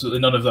absorbed absolutely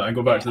none of that, and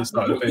go back to the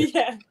start of the page.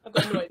 Yeah, I've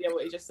got no idea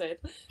what you just said.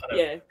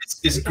 Yeah,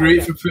 it's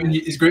great for putting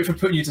you. It's great for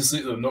putting you to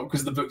sleep though, not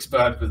because the book's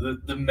bad,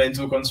 but the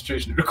mental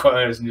concentration it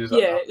requires, and you're just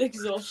like, it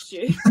exhausts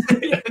you.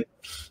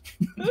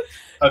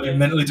 I've been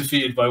mentally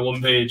defeated by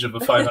one page of a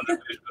 500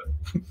 page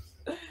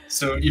book.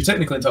 So you're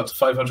technically entitled to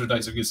 500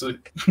 nights of good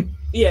sleep.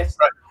 Yes.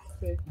 Right.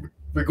 Okay.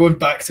 We're going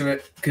back to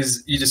it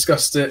because you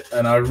discussed it,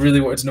 and I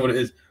really wanted to know what it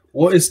is.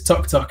 What is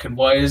tuk tuk, and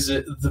why is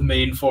it the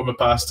main form of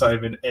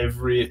pastime in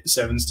every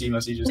Sevens team I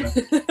see just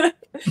now?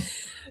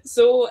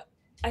 So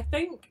I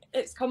think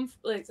it's come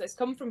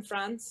from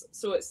France,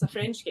 so it's a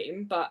French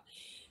game. But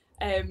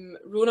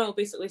Rona will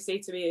basically say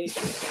to me,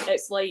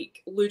 it's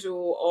like Ludo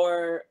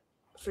or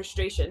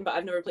Frustration, but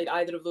I've never played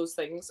either of those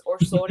things. Or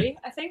Sorry,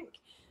 I think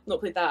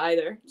not played that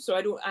either, so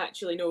I don't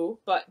actually know.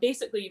 But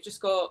basically, you've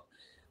just got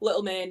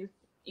little men.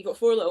 You've got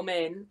 4 little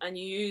men, and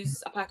you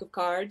use a pack of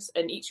cards,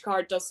 and each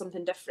card does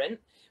something different.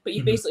 But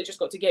you've basically just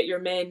got to get your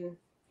men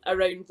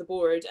around the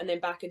board and then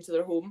back into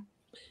their home,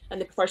 and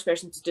the first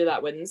person to do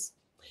that wins.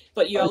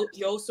 But you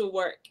also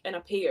work in a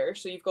pair,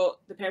 so you've got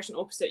the person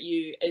opposite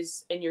you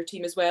is in your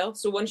team as well.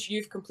 So once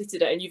you've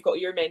completed it and you've got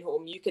your men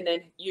home, you can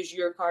then use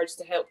your cards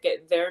to help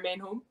get their men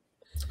home.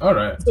 All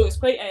right. So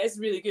it is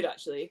really good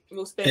actually.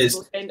 We'll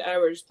spend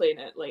hours playing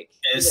it. Like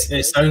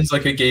it sounds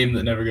like a game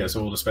that never gets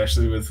old,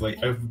 especially with like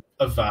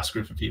a vast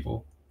group of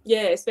people.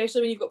 Yeah,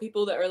 especially when you've got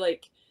people that are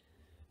like,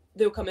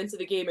 they'll come into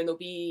the game and they'll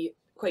be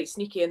quite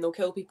sneaky and they'll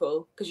kill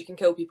people because you can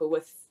kill people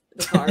with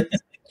the cards.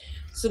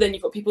 So then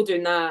you've got people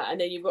doing that, and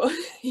then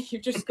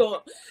you've just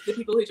got the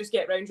people who just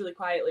get around really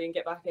quietly and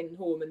get back in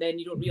home, and then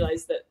you don't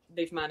realise that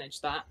they've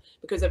managed that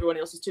because everyone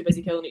else is too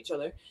busy killing each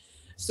other.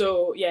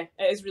 So yeah,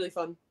 it is really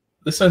fun.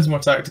 This sounds more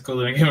tactical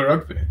than a game of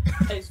rugby.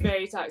 It's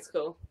very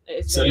tactical.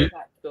 It is very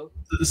tactical.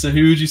 So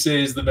who would you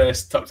say is the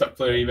best tuk-tuk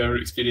player you've ever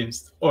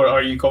experienced? Or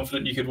are you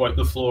confident you could wipe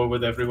the floor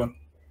with everyone?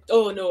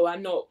 Oh no,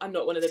 I'm not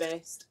one of the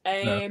best.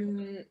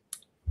 No.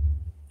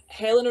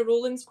 Helena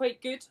Rowland's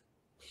quite good.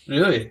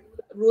 Really?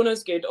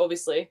 Rona's good,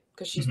 obviously,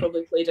 because she's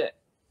probably played it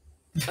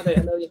about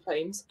 1 million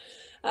times.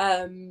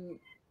 And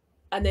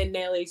then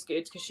Nellie's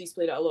good because she's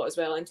played it a lot as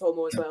well, and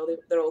Tomo as well.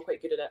 They're all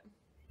quite good at it.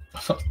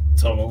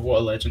 Tomo,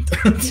 what a legend.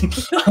 I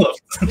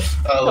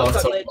love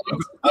Tomo.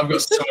 I've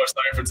got so much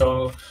time for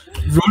Tomo.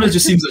 Rona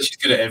just seems like she's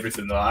good at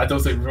everything though. I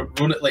don't think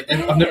Rona, like,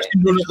 I've never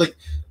seen Rona, like,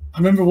 I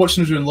remember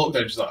watching her during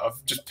lockdown. She's like,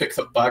 I've just picked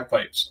up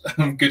bagpipes.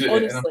 I'm good at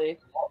it. Honestly,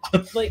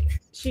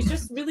 like, she's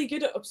just really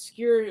good at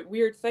obscure,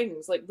 weird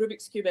things like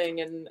Rubik's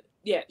cubing, and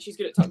yeah, she's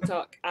good at tuk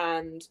tuk,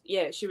 and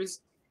yeah, she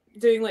was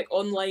doing like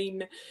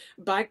online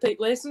bagpipe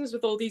lessons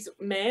with all these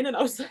men, and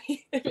I was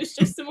like, it was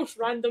just the most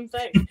random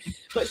thing,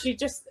 but she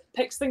just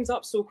picks things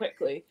up so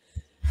quickly.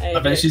 I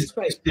bet she's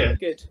quite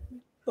good.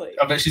 Like,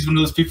 I bet she's one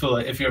of those people,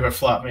 like, if you're her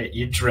flatmate,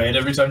 you dread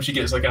every time she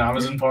gets like an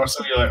Amazon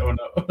parcel. You're like, oh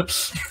no.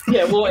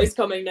 Yeah, what is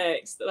coming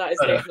next? That is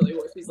definitely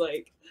what she's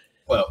like.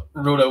 Well,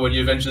 Rhoda, when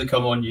you eventually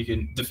come on, you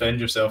can defend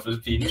yourself as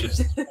being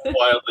just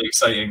wildly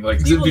exciting.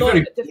 Like, she will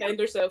not defend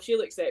herself.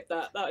 She'll accept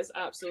that. That is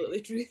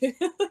absolutely true.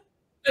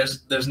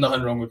 There's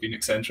nothing wrong with being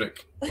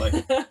eccentric. Like,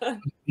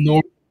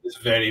 normal is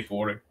very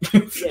boring.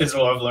 Is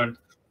what I've learned.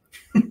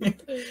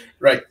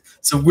 Right.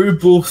 So we're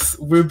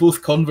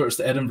both converts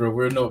to Edinburgh.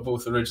 We're not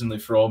both originally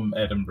from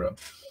Edinburgh.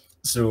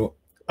 So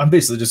I'm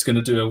basically just going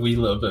to do a wee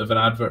little bit of an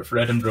advert for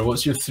Edinburgh.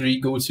 What's your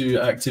 3 go-to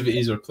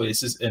activities or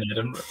places in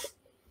Edinburgh?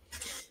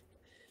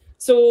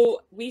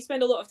 So we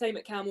spend a lot of time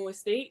at Camo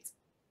Estate.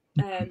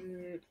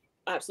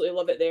 Absolutely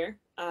love it there.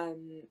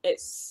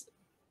 It's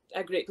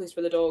a great place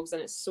for the dogs,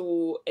 and it's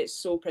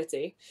so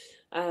pretty.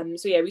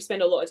 So yeah, we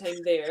spend a lot of time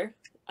there.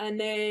 And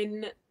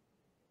then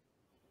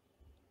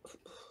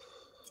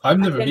I've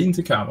never been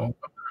to Camo.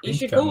 You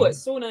should go.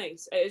 It's so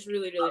nice. It is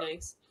really, really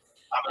nice.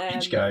 I'm a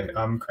beach guy.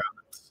 I'm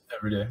cramming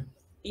every day.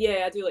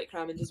 Yeah, I do like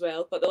cramming as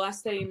well. But the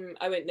last time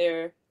I went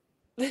there,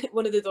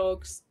 one of the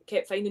dogs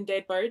kept finding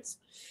dead birds,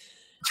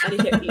 and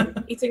he kept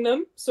eating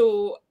them.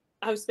 So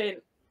I spent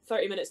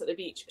 30 minutes at the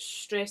beach,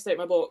 stressed out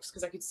my box,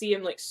 because I could see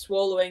him like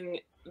swallowing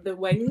the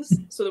wings.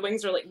 So the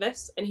wings are like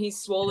this, and he's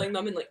swallowing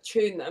them and like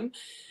chewing them.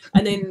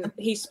 And then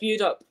he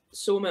spewed up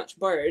so much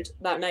bird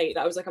that night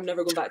that I was like, I'm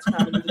never going back to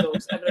cramming with the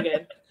dogs ever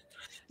again.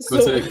 Go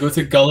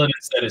to Gullin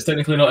instead. It's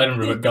technically not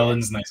Edinburgh, but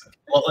Gullin's nicer.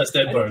 A lot less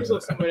dead birds. Go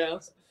somewhere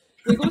else.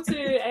 We go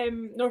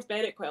to North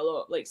Berwick quite a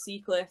lot, like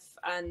Seacliff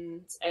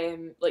and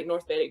like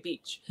North Berwick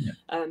Beach,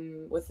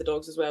 with the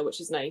dogs as well, which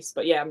is nice.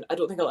 But yeah, I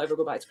don't think I'll ever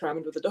go back to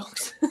Crammond with the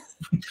dogs.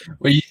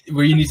 Where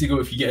you need to go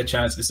if you get a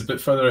chance, it's a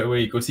bit further out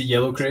away. Go to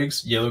Yellow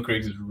Craigs. Yellow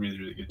Craigs is really,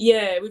 really good.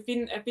 Yeah,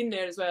 I've been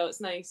there as well.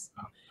 It's nice.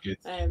 Oh, good.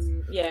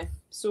 Yeah.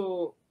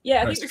 So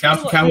yeah, I Right, think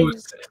so Camel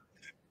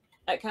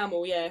at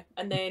Camel, yeah,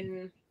 and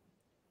then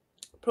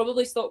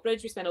probably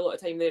Stockbridge. We spend a lot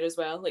of time there as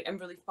well, like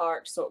Inverleith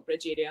Park,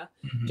 Stockbridge area,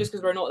 just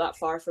because we're not that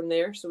far from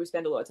there, so we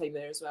spend a lot of time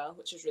there as well,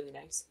 which is really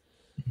nice.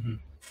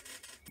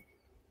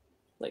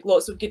 Like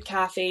lots of good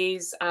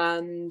cafes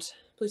and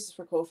places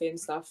for coffee and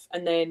stuff.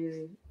 And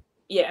then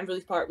yeah,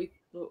 Inverleith Park,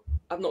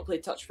 I've not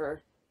played touch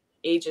for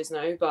ages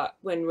now, but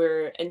when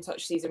we're in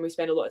touch season, we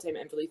spend a lot of time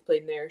at Inverleith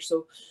playing there.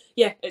 So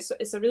yeah,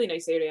 it's a really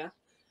nice area.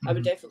 I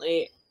would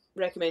definitely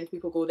recommend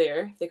people go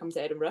there if they come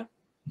to Edinburgh.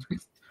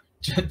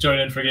 Join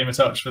in for a game of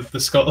touch with the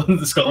Scotland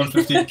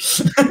 15.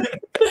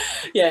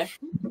 Yeah.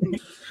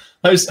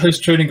 How's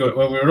training going?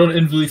 Well, we were on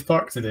Inverleith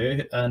Park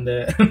today, and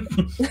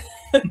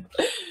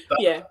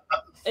yeah,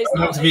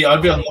 to me,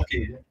 I'd be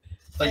unlucky.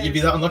 Like you'd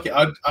be that unlucky.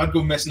 I'd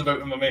go messing about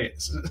with my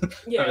mates.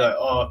 Yeah. I'd be like,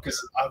 oh,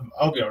 because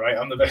I'll be all right.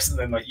 I'm the best. And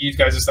then like you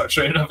guys will start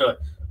training. I'll be like,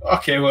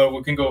 okay, well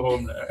we can go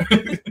home now.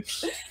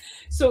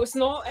 So it's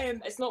not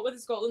with the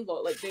Scotland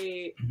lot. Like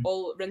they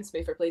all rinse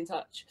me for playing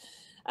touch.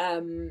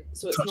 So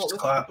it's touch not with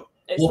clap.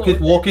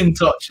 it's Walk in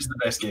touch is the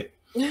best game.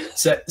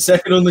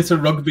 Second only to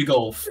rugby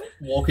golf.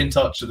 Walk in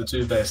touch are the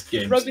two best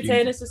games. Rugby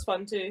tennis is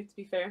fun too, to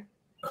be fair.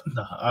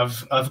 No,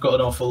 I've got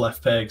an awful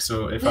left peg,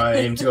 so if I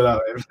aim to go that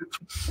way,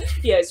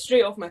 yeah, it's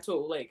straight off my toe.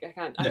 Like I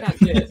can't do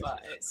it,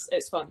 but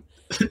it's fun.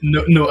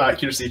 No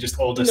accuracy, just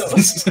all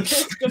distance. No,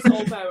 just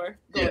all power.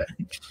 Yeah.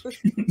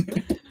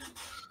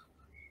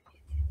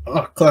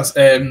 Oh, class.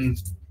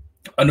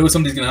 I know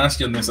somebody's going to ask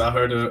you on this. I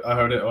heard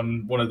it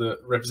on one of the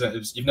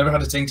representatives. You've never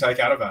had a Ting Tai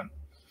caravan.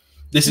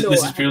 This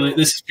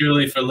is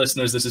purely for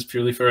listeners. This is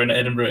purely for an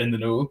Edinburgh in the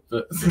know.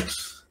 But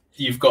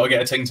you've got to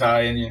get a Ting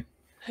Tai in you.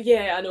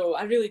 Yeah, I know.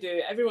 I really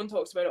do. Everyone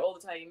talks about it all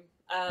the time.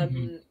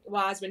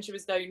 Was, when she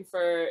was down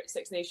for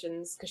Six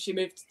Nations, because she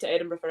moved to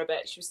Edinburgh for a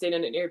bit, she was staying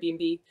in an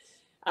Airbnb,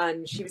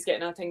 and she was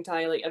getting a Ting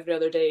Tai like every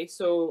other day.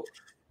 So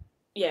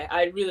yeah,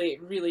 I really,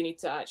 really need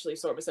to actually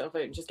sort myself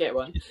out and just get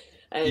one.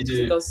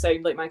 It does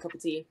sound like my cup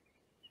of tea.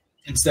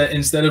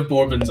 Instead of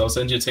Bourbons, I'll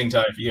send you a Ting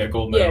Tai if you get a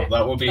gold medal. Yeah,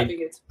 that will be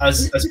good.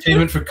 as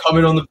payment for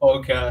coming on the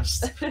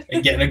podcast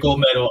and getting a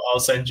gold medal.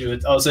 I'll send you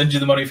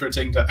the money for a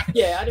Ting Tai.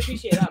 Yeah, I'd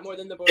appreciate that more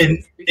than the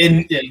Bourbons.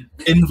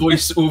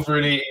 Invoice over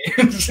an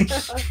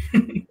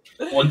 80.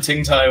 One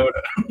Ting Tai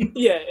order.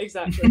 Yeah,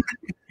 exactly.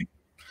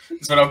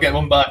 So when I'll get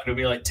one back, it'll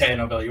be like 10.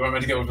 I'll be like, you weren't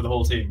meant to get one for the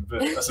whole team,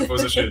 but I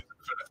suppose I should.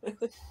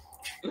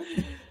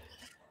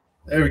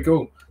 There we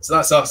go. So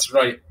that's us,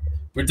 right?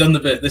 We've done the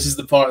bit. This is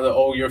the part that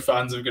all your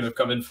fans are going to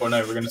come in for now.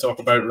 We're going to talk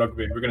about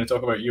rugby. We're going to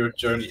talk about your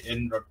journey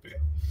in rugby.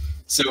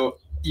 So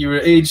you were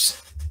aged,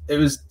 it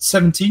was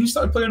 17 you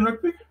started playing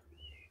rugby?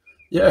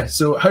 Yeah.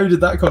 So how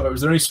did that come about?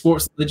 Was there any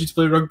sports that led you to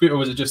play rugby, or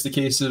was it just a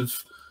case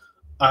of,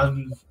 I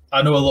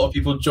know a lot of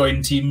people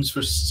join teams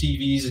for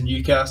CVs and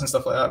UCAS and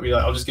stuff like that. Be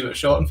like, I'll just give it a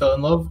shot and fell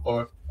in love,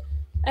 or?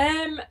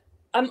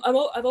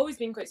 I've always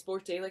been quite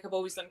sporty. Like I've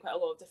always done quite a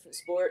lot of different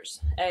sports.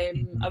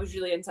 I was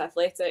really into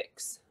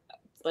athletics,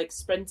 like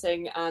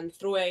sprinting and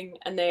throwing,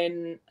 and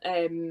then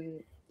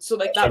so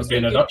like that was rugby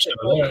in a nutshell.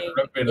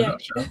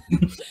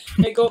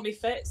 It got me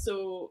fit,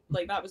 so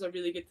like that was a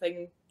really good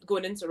thing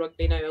going into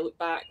rugby. Now I look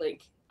back,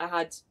 like I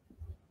had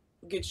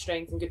good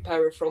strength and good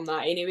power from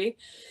that anyway.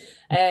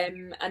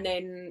 And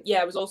then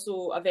yeah, I was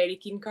also a very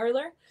keen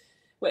curler,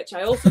 which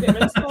I also get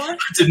rinsed for. I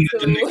didn't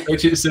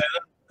expect you to say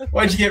that.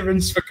 Why did you get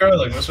rinsed for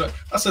curling? That's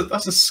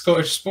a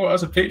Scottish sport.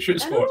 That's a patriot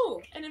sport. I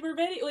know, and we're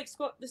very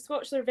the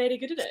Scottish are very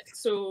good at it.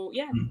 So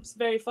yeah, it's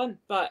very fun.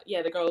 But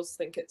yeah, the girls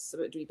think it's a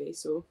bit dweeby,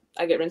 so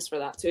I get rinsed for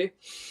that too.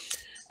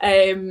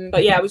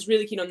 But yeah, I was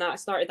really keen on that. I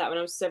started that when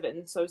I was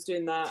 7, so I was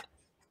doing that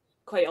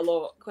quite a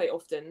lot, quite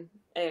often,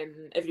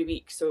 every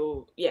week.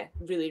 So yeah,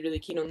 really, really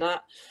keen on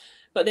that.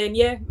 But then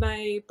yeah,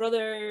 my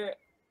brother,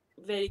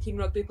 very keen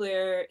rugby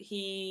player,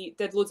 he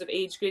did loads of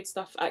age grade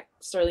stuff at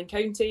Stirling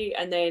County,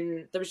 and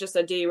then there was just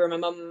a day where my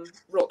mum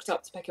rocked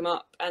up to pick him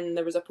up, and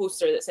there was a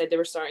poster that said they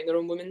were starting their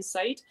own women's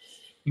side,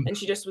 and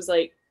she just was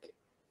like,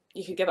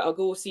 you could give it a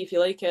go, see if you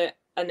like it.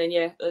 And then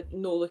yeah,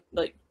 didn't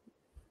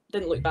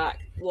look back,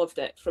 loved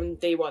it from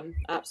day one,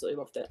 absolutely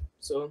loved it.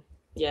 So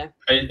yeah.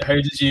 How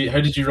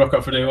did you rock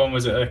up for day one?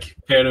 Was it a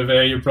pair of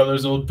your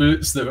brother's old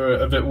boots that were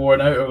a bit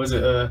worn out, or was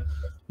it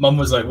Mum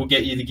was like, we'll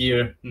get you the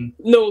gear?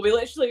 No, we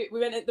went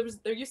in,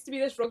 there used to be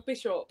this rugby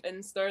shop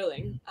in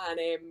Stirling, and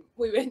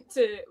we went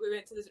to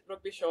this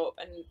rugby shop,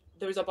 and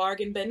there was a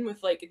bargain bin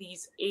with like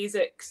these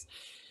Asics,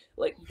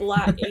 like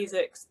black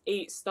Asics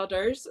 8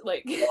 studders,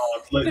 like,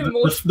 like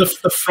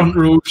the front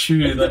row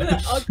shoe,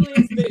 the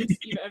ugliest boots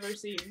you've ever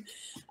seen.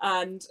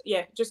 And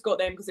yeah, just got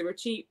them because they were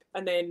cheap,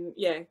 and then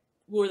yeah,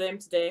 wore them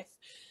to death.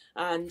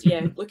 And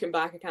yeah, looking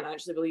back, I can't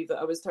actually believe that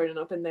I was turning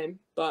up in them.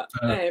 But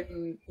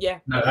yeah.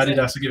 No,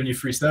 Adidas are giving you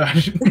free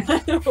stash.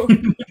 I know.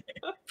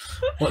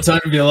 What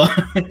time to be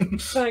alive?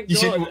 Thank you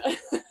God.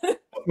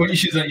 What you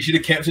should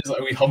have kept is like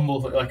a wee humble,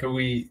 like a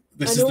wee.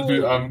 This is the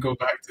boot I'm going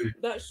back to.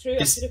 That's true.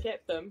 I should have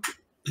kept them.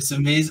 It's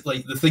amazing,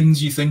 like the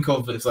things you think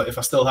of. It's like if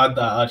I still had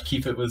that, I'd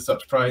keep it with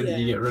such pride that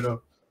you get rid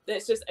of.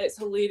 It's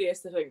hilarious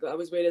to think that I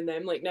was wearing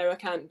them. Like now I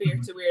can't bear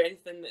to wear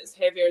anything that's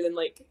heavier than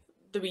like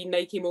the wee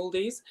Nike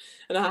moldies,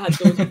 and I had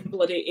those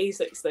bloody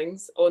Asics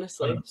things.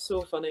 Honestly,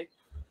 so funny.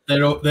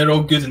 They're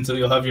all good until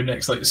you'll have your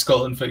next like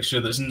Scotland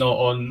fixture that's not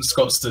on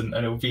Scotstoun,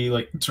 and it'll be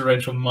like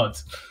torrential mud.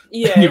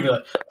 Yeah, and you'll be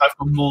like, I've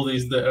got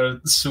moldies that are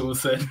so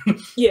thin.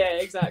 Yeah,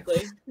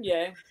 exactly.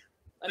 Yeah,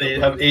 they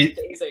have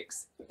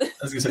Asics. I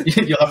was gonna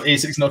say, you'll have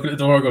Asics knocking at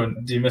the door,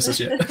 going, "Do you miss us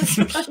yet?"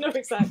 I know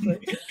exactly.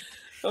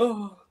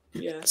 Oh.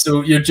 Yeah.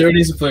 So your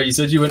journey as a player, you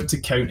said you went to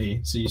county.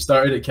 So you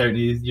started at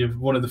county. You're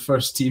one of the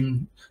first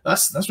team.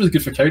 That's really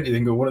good for county.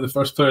 Then go. One of the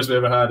first players we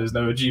ever had is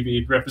now a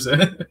GB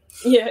representative.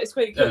 Yeah, it's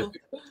quite cool.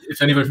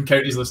 If anybody from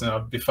county's listening,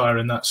 I'd be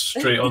firing that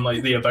straight on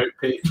like the about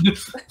page,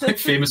 like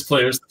famous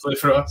players to play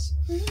for us.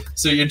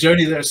 So your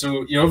journey there.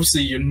 So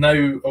you're now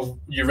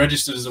you're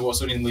registered as a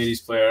Watsonian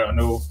ladies player. I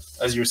know,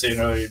 as you were saying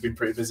earlier, you've been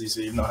pretty busy,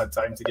 so you've not had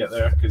time to get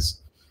there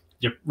because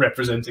you're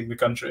representing the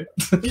country,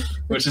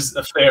 which is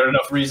a fair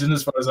enough reason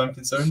as far as I'm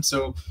concerned.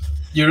 So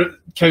you're at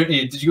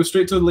county. Did you go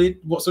straight to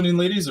Watsonian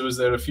ladies, or was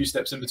there a few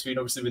steps in between,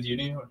 obviously, with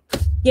uni? Or?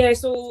 Yeah,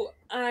 so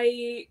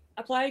I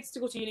applied to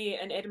go to uni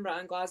in Edinburgh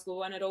and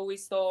Glasgow, and I'd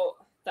always thought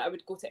that I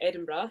would go to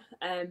Edinburgh.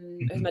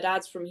 Because my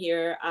dad's from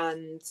here,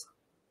 and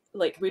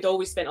like we'd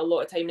always spent a lot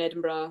of time in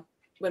Edinburgh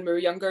when we were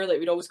younger. Like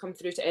we'd always come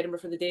through to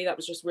Edinburgh for the day. That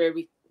was just where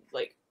we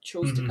like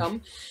chose to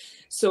come.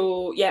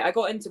 So yeah, I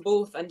got into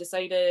both and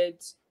decided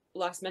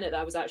last minute that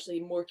I was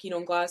actually more keen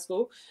on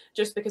Glasgow,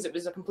 just because it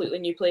was a completely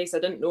new place. I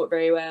didn't know it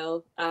very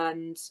well,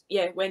 and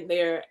yeah, went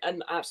there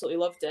and absolutely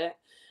loved it,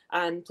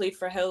 and played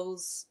for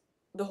Hills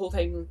the whole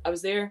time I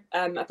was there.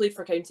 I played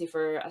for county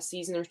for a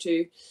season or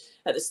two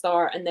at the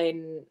start, and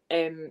then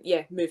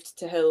yeah, moved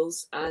to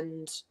Hills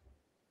and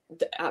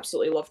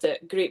absolutely loved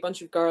it. Great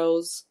bunch of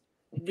girls,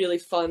 really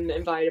fun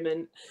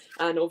environment,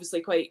 and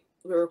obviously we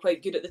were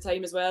quite good at the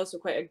time as well, so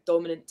quite a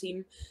dominant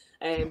team.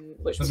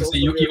 Which was also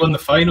you won the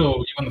final.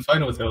 You won the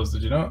final with Hills,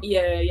 did you not?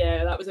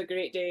 Yeah. That was a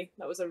great day.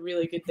 That was a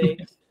really good day.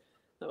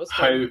 That was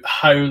fun.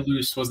 How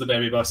loose was the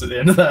baby bus at the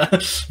end of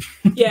that?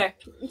 Yeah,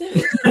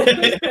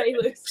 very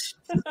loose.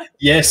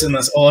 Yes, and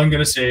that's all I'm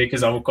going to say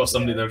because I will cost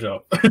somebody their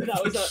job.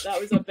 that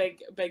was a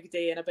big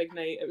day and a big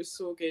night. It was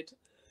so good.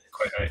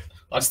 Quite right.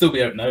 I'd still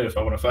be out now if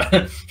I want to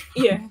fight.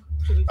 Yeah.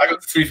 I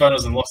got 3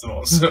 finals and lost them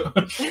all. So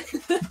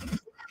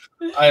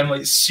I am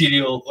like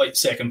serial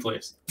second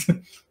place.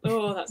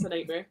 Oh, that's a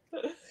nightmare.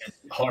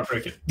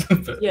 Heartbreaking.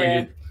 But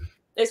yeah,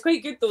 it's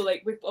quite good though.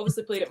 Like we've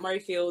obviously played at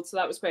Murrayfield, so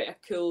that was quite a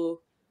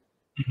cool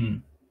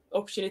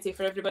opportunity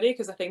for everybody,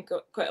 because I think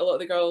quite a lot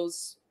of the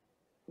girls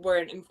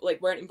weren't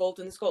involved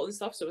in the Scotland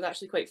stuff, so it was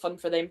actually quite fun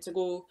for them to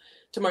go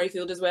to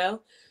Murrayfield as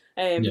well.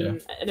 And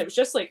it was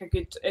just like a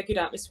good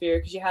atmosphere,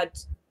 because you had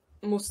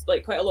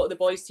quite a lot of the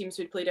boys teams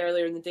who'd played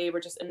earlier in the day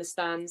were just in the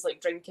stands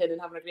like drinking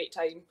and having a great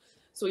time.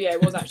 So yeah,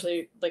 it was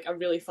actually like a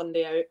really fun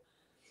day out.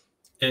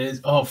 It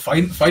is. Oh,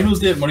 finals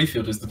day at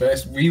Murrayfield is the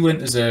best. We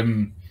went as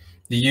the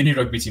uni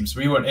rugby team, so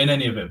we weren't in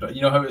any of it. But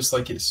you know how it's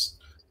like it's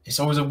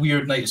always a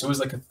weird night. It's always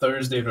like a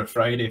Thursday or a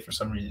Friday for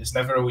some reason. It's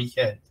never a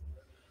weekend.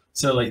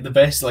 So like the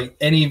best, like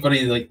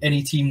anybody, like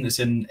any team that's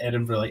in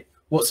Edinburgh, like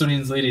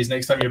Watsonians ladies,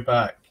 next time you're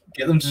back,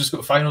 get them to just go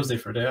to finals day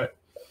for a day out.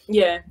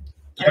 Yeah.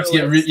 You have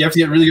to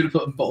get really good at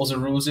putting bottles of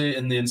rosé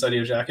in the inside of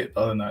your jacket.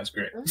 But other than that, it's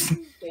great.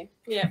 Okay.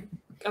 Yeah,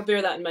 I'll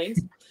bear that in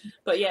mind.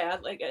 But yeah,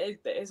 like it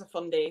is a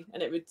fun day,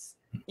 and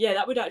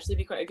that would actually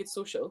be quite a good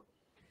social.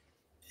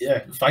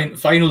 Yeah,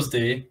 finals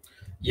day,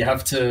 you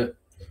have to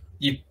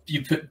you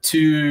put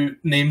 2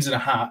 names in a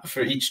hat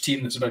for each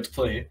team that's about to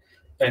play,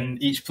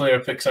 and each player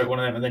picks out one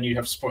of them, and then you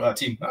have to support that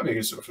team. That'd be a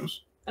good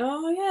socials.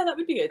 Oh yeah, that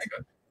would be good.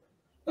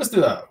 Let's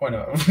do that. Why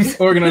not?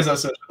 Organise that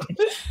social.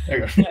 There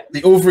you go. Yeah.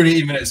 The over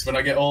 80 minutes, when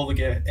I get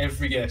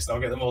every guest, I'll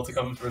get them all to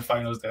come for the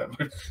finals day.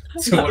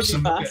 To watch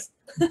some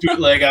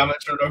bootleg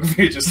amateur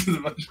rugby. Just there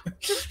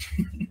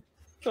you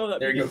go.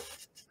 There you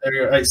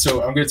go. Right,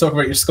 so I'm going to talk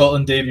about your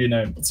Scotland debut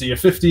now. So your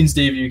 15s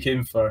debut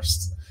came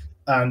first,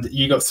 and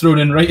you got thrown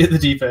in right at the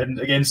deep end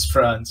against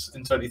France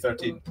in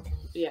 2013.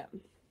 Yeah.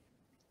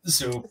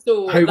 So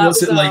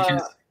what's it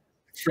like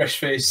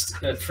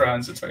fresh-faced at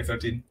France in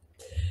 2013?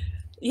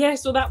 Yeah,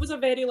 so that was a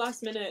very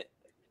last-minute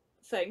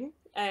thing.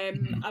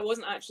 I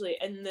wasn't actually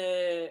in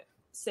the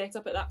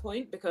setup at that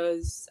point,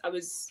 because I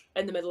was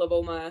in the middle of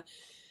all my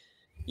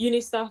uni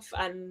stuff,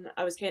 and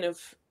I was kind of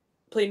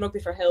playing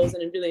rugby for Hills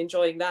and really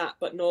enjoying that,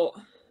 but not.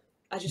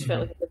 I just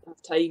felt like I didn't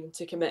have time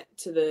to commit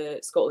to the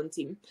Scotland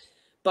team.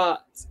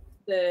 But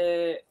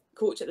the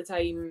coach at the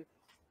time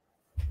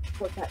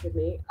contacted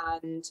me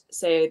and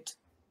said,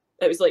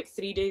 it was like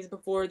 3 days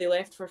before they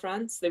left for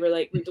France, they were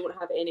like, we don't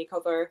have any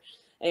cover.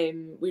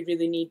 We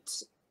really need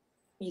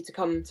you to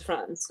come to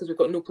France because we've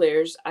got no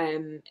players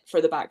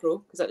for the back row,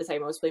 because at the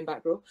time I was playing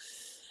back row.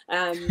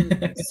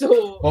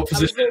 So what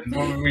position?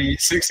 What were we,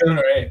 6, 7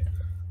 or 8?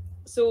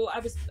 So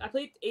I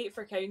played 8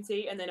 for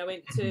county, and then I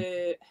went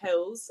to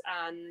Hills,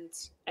 and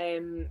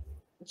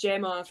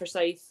Gemma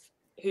Forsyth,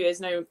 who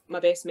is now my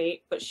best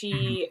mate, but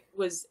she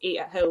was 8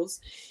 at Hills.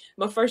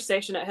 My first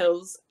session at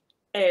Hills,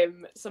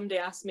 somebody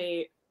asked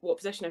me what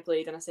position I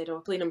played, and I said, oh,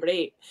 I play number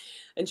 8.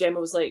 And Gemma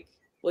was like,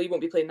 well, you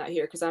won't be playing that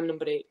here because I'm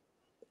number 8.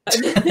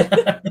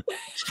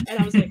 And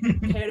I was like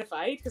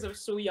terrified because I was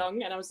so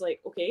young, and I was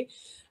like, okay.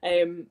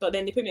 But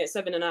then they put me at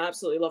 7, and I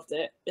absolutely loved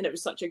it, and it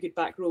was such a good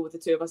back row with the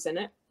 2 of us in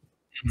it.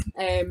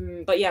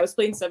 But yeah, I was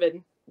playing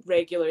 7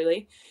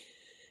 regularly,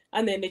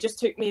 and then they just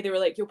took me. They were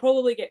like, you'll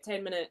probably get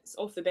 10 minutes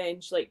off the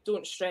bench, like,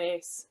 don't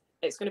stress,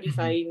 it's going to be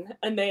fine.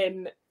 And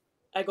then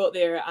I got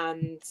there,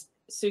 and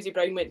Susie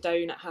Brown went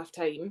down at half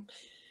time,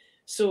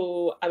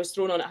 so I was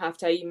thrown on at half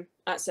time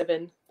at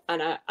 7,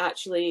 and I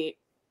actually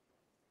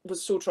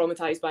was so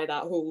traumatized by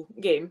that whole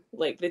game.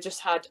 Like, they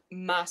just had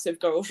massive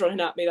girls running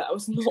at me that I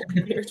was not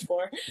prepared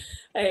for.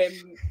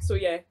 So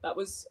yeah, that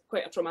was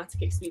quite a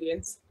traumatic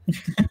experience.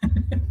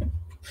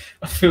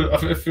 I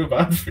feel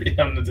bad for you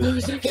having to do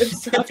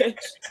that.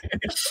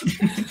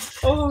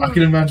 Oh. I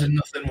can imagine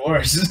nothing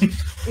worse.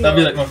 That'd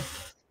be like my...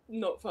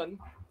 Not fun.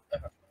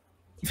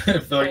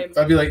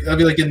 that'd be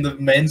like in the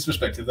men's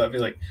perspective, that'd be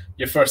like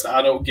your first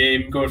adult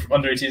game going from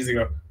under 18s to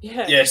go,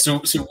 yeah,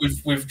 so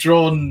we've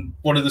drawn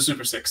one of the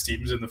Super 6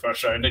 teams in the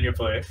first round in your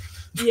play.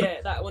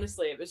 Yeah, that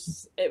honestly, it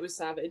was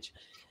savage.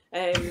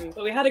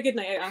 But we had a good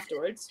night out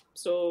afterwards,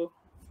 so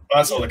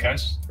that's all that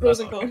counts. Pros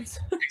and cons.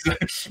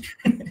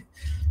 Exactly.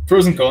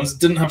 Pros and cons,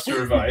 didn't have to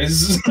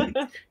revise.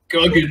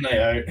 Got a good night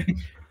out.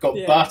 Got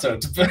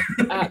battered.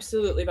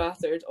 Absolutely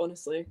battered,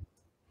 honestly.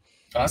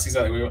 That's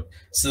exactly what we want.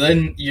 So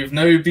then you've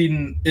now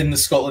been in the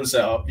Scotland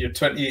setup. You're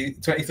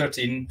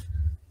 2013,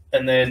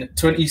 and then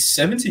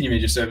 2017 you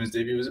made your sevens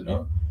debut, was it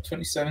not?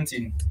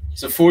 2017.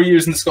 So 4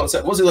 years in the Scotland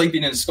setup. What's it like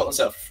being in the Scotland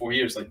setup for 4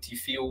 years? Like, do you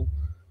feel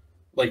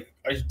like,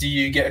 do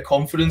you get a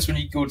confidence when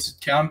you go to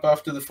camp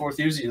after the 4th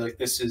year? Are you like,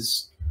 this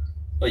is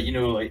like, you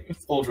know, like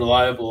old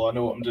reliable, I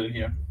know what I'm doing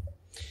here?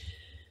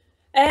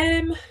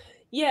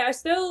 Yeah,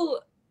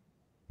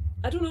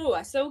 I don't know,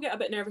 I still get a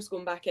bit nervous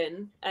going back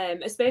in,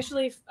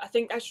 especially if, I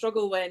think I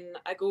struggle when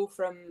I go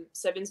from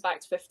 7s back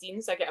to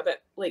 15s. I get a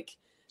bit like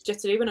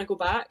jittery when I go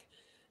back,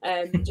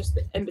 just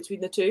in between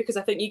the two, because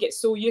I think you get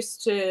so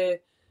used to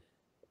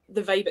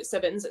the vibe at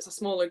 7s. It's a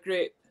smaller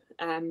group,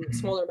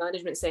 smaller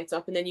management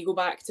setup, and then you go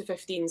back to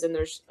 15s and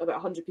there's about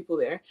 100 people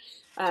there,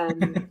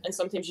 and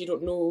sometimes you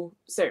don't know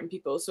certain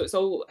people, so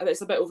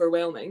it's a bit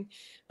overwhelming.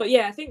 But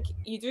yeah, I think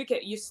you do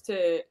get used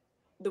to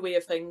the way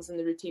of things and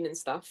the routine and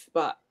stuff,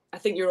 but I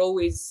think you're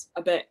always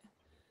a bit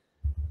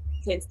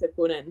tentative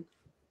going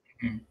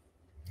in.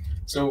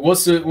 So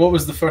what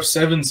was the first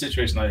 7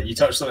 situation like? You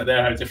touched on it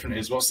there, how different it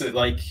is. What's it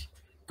like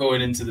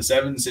going into the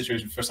 7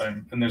 situation first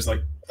time, and there's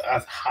like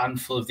a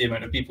handful of the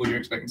amount of people you're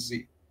expecting to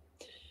see?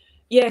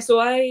 Yeah,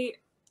 so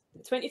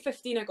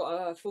 2015 I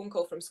got a phone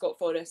call from Scott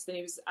Forrest, and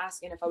he was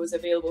asking if I was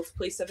available to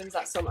play 7s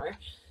that summer,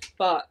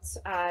 but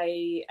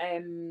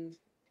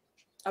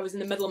I was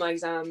in the middle of my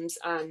exams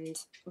and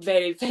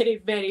very, very,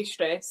 very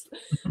stressed,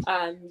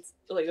 and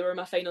like they were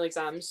my final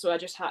exams, so I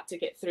just had to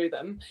get through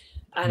them,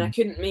 and I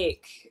couldn't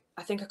make,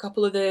 I think, a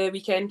couple of the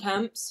weekend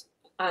camps,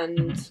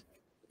 and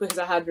because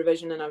I had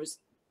revision and I was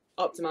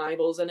up to my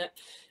eyeballs in it,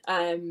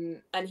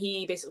 and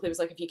he basically was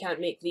like, if you can't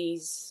make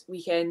these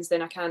weekends,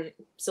 then I can't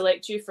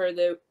select you for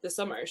the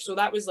summer. So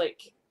that was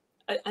like,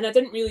 and I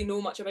didn't really know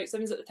much about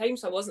 7s at the time,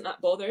 so I wasn't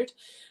that bothered.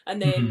 And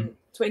then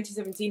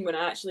 2017, when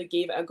I actually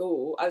gave it a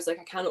go, I was like,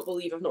 I cannot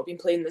believe I've not been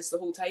playing this the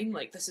whole time.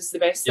 Like, this is the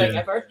best thing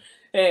ever.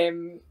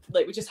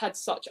 Like, we just had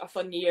such a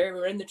fun year. We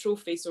were in the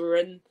trophy, so we were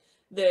in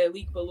the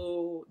league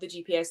below the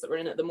GPS that we're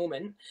in at the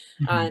moment,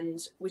 and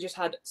we just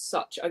had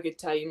such a good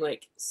time.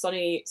 Like,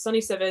 sunny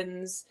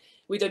 7s.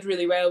 We did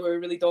really well. We were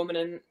really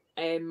dominant.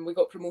 We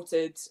got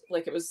promoted.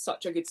 Like, it was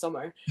such a good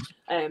summer,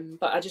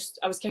 but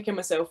I was kicking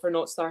myself for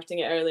not starting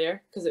it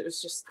earlier, because it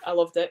was just, I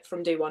loved it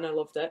from day one. I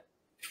loved it.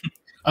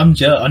 I'm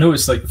jealous. I know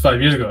it's like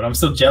 5 years ago, and I'm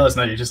still jealous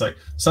now. You're just like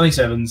sunny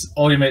 7s,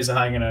 all your mates are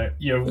hanging out,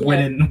 you're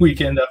winning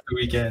weekend after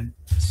weekend.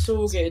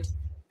 So good.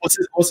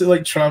 What's it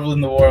like traveling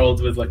the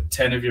world with like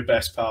 10 of your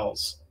best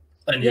pals,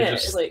 and you're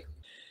just like,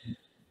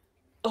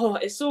 oh,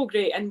 it's so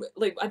great. And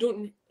like,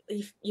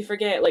 you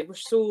forget, like, we're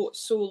so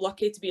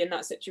lucky to be in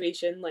that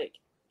situation. Like,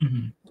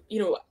 you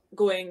know,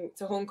 going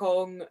to Hong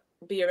Kong,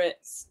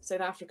 Biarritz,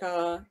 South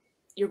Africa,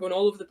 you're going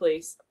all over the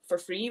place for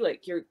free.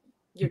 Like, you're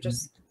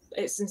just,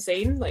 it's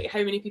insane, like,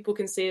 how many people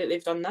can say that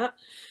they've done that.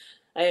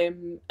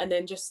 And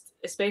then just,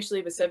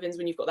 especially with 7s,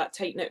 when you've got that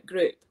tight-knit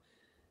group,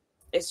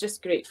 it's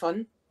just great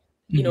fun,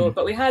 you know.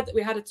 But we had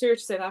a tour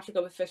to South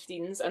Africa with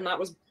 15s, and that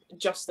was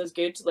just as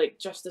good, like,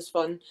 just as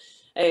fun.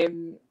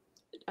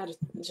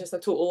 Just a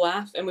total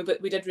laugh, and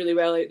we did really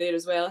well out there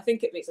as well. I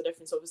think it makes a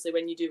difference, obviously,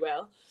 when you do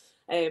well,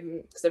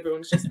 because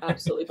everyone's just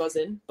absolutely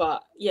buzzing.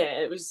 But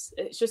yeah, it's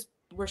just,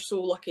 we're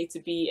so lucky to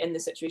be in the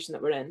situation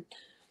that we're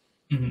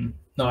in.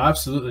 No,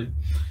 absolutely.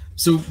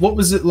 So what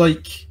was it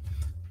like?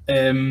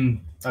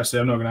 Actually,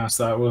 I'm not going to ask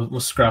that. We'll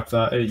scrap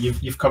that.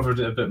 You've covered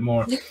it a bit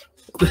more.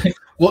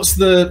 What's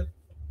the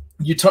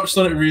you touched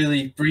on it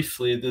really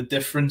briefly, the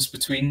difference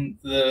between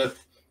the,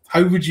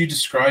 how would you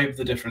describe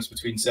the difference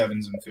between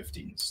 7s and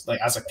 15s, like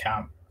as a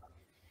camp?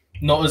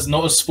 Not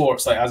as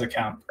sports, like as a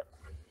camp.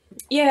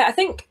 Yeah, I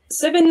think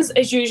 7s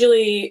is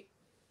usually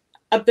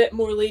a bit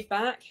more laid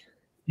back.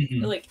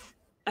 Like,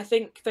 I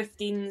think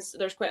 15s,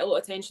 there's quite a lot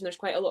of tension, there's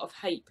quite a lot of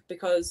hype,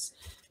 because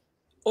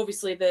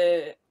obviously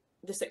the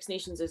Six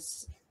Nations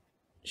is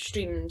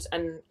streamed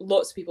and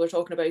lots of people are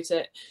talking about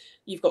it.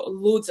 You've got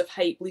loads of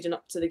hype leading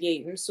up to the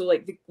game, so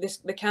like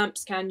the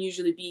camps can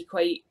usually be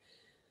quite,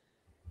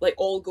 like,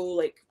 all go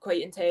like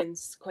quite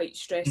intense, quite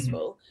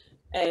stressful.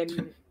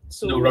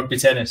 So no rugby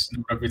tennis.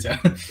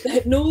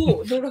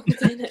 no rugby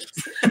tennis.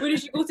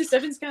 Whereas you go to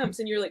 7s camps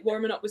and you're like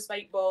warming up with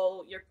spike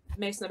ball, you're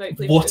messing about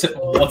playing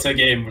football. What a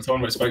game. We're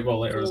talking about spike ball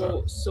later as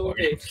well. So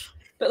good.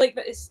 But like,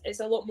 it's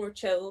a lot more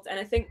chilled, and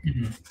I think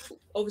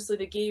obviously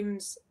the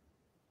games,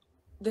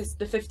 the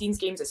 15s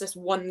games, it's just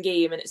one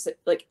game, and it's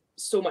like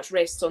so much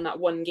rests on that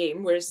one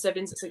game. Whereas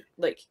 7s, it's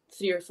like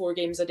 3 or 4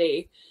 games a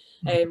day,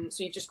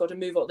 so you've just got to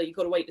move on. Like, you've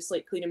got to wipe the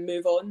slate clean and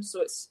move on.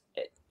 So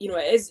it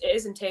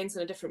is intense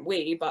in a different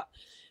way. But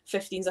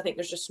 15s, I think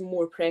there's just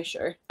more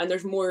pressure, and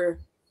there's more,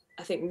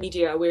 I think,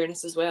 media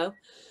awareness as well.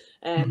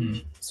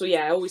 So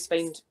yeah, I always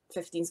find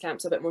 15s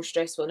camps a bit more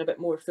stressful and a bit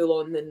more full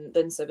on than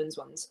 7s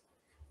ones.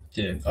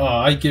 Yeah.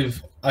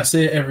 I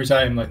say it every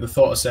time, like the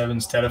thought of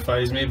 7s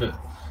terrifies me, but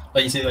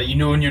like you say, like,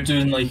 when you're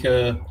doing like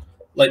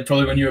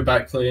probably when you were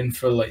back playing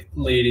for like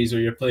ladies, or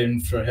you're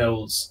playing for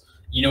Hills,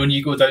 when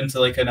you go down to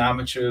like an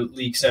amateur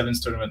League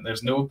 7s tournament,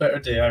 there's no better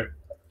day out.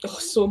 Oh,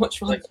 so much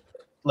fun.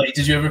 Like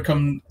did you ever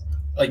come,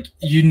 like,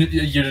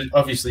 you're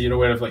obviously you're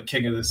aware of like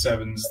King of the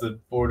Sevens, the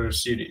Border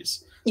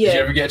series. Yeah. Did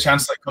you ever get a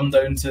chance to like come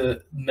down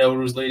to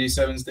Melrose Ladies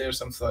 7s Day or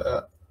something like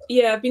that?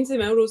 Yeah, I've been to the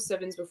Melrose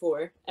 7s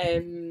before.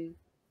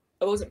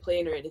 I wasn't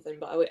playing or anything,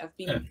 but I've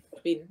been.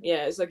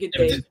 Yeah, it's a good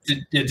day.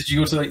 Did you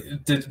go to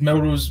did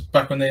Melrose,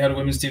 back when they had a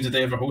women's team, did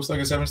they ever host like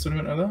a 7s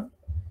tournament or that?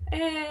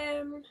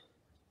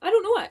 I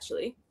don't know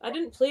actually. I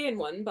didn't play in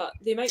one, but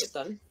they might have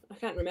done. I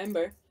can't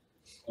remember.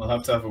 I'll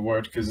have to have a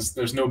word, because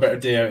there's no better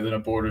day out than a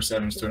Border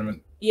 7s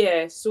tournament.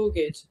 Yeah, so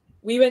good.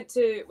 We went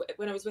to,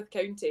 when I was with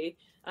County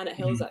and at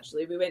Hills,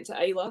 actually, we went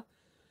to Isla,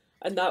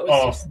 and that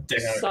was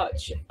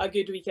such a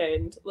good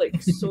weekend.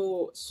 Like,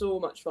 so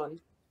much fun.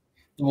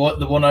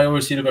 The one I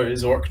always hear about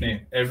is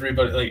Orkney.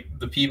 Everybody, like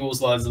the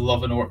Peebles lads,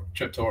 love a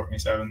trip to Orkney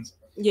 7s.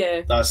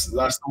 Yeah, that's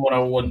the one I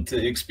want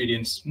to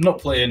experience. Not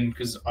playing,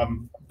 because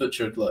I'm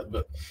butchered,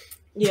 but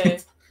yeah,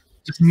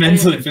 just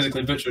mentally and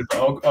physically butchered.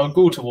 But I'll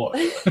go to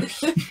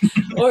watch.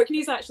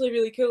 Orkney's actually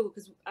really cool,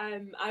 because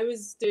I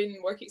was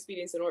doing work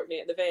experience in Orkney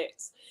at the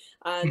Vets,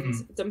 and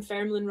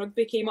Dunfermline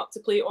Rugby came up to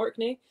play at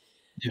Orkney.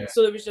 Yeah.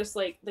 So there was just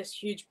like this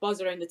huge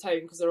buzz around the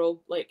town, because they're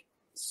all like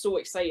so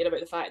excited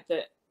about the fact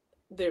that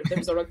there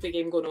was a rugby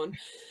game going on.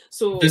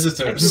 So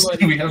visitors.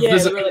 We were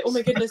like, oh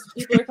my goodness,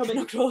 people are coming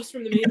across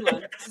from the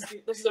mainland.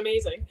 This is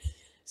amazing.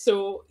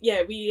 So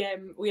yeah, we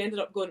ended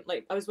up going,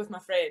 like, I was with my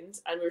friend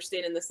and we were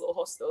staying in this little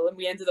hostel, and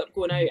we ended up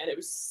going out, and it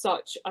was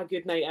such a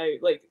good night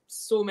out. Like,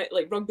 so many,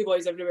 like, rugby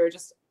boys everywhere,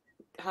 just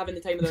having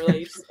the time of their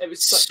lives. It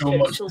was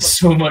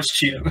so much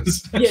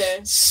chinos.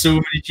 Yeah. So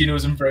many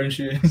chinos and brown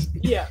shoes.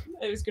 Yeah,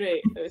 it was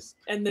great.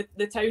 And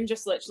the town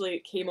just literally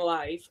came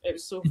alive. It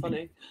was so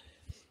funny.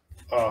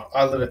 Oh,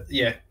 I love it.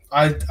 Yeah,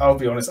 I'll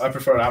be honest. I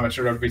prefer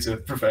amateur rugby to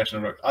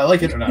professional rugby. I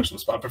like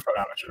internationals, but I prefer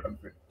amateur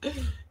rugby.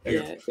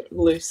 Yeah,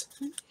 loose.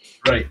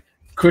 Right.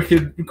 Quick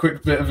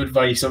bit of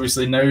advice.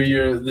 Obviously, now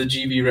you're the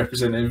GB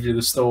representative. You're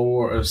the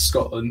stalwart of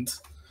Scotland.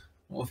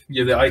 Well,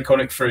 you're the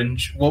iconic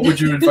Fringe. What would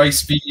your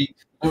advice be?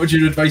 What would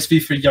your advice be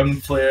for young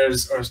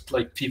players, or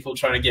like people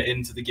trying to get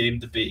into the game,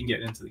 debating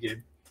getting into the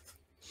game?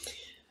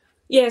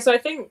 Yeah, so I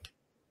think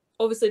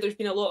obviously there's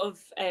been a lot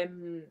of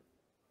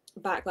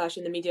backlash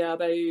in the media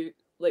about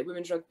like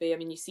women's rugby. I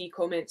mean, you see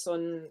comments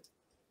on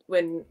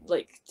when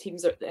like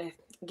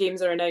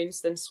games are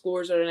announced and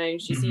scores are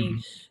announced. You see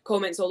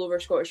comments all over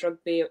Scottish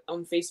rugby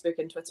on Facebook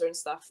and Twitter and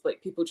stuff,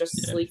 like people just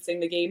slating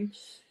the game.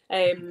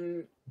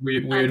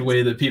 Weird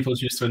way that people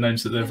used to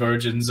announce that they're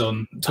virgins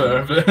on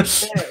Twitter.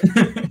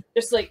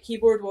 Just like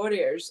keyboard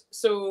warriors.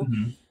 So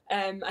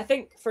I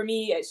think for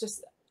me,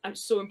 it's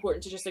so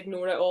important to just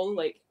ignore it all.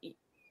 Like,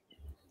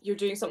 you're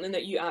doing something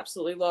that you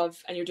absolutely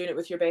love, and you're doing it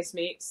with your best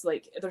mates.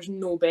 Like, there's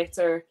no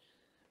better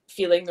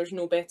feeling, there's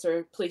no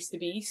better place to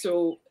be.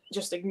 So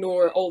just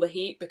ignore all the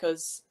hate,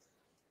 because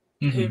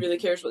who really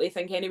cares what they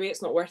think anyway?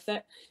 It's not worth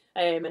it.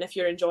 And if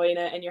you're enjoying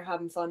it and you're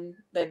having fun,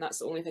 then that's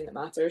the only thing that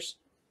matters.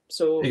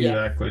 So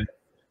exactly.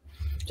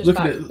 Just look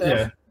at it.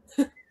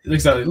 Yeah,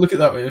 exactly. Look at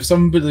that way. If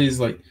somebody's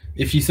like,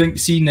 if you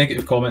see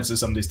negative comments that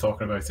somebody's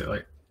talking about it,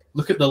 like,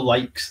 look at the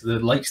likes. The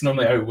likes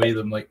normally outweigh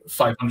them like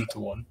 500 to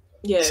 1.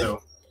 Yeah.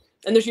 So.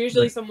 And there's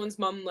usually someone's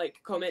mum like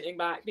commenting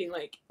back, being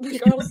like, the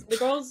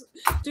girls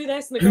do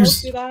this and the girls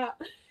do that.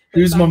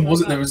 Whose mum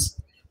was it?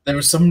 There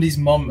was somebody's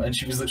mum, and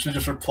she was literally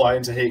just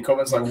replying to hate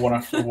comments like one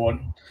after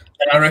one.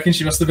 And I reckon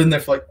she must have been there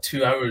for like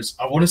 2 hours.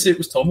 I want to say it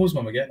was Tomo's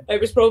mum again. It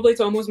was probably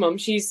Tomo's mum.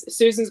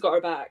 Susan's got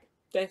her back,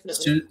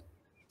 definitely.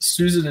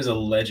 Susan is a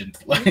legend.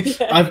 Like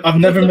Yeah. I've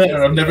never met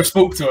her, I've never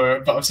spoke to her,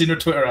 but I've seen her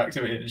Twitter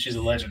activate, and she's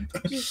a legend.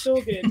 She's so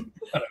good.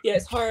 Yeah,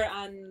 it's her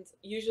and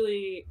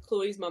usually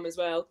Chloe's mum as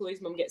well.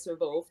 Chloe's mum gets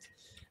involved.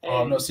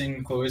 Oh, I've not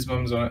seen Chloe's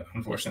mum's on it,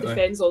 unfortunately.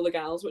 Defends all the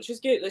gals, which is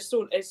good. It's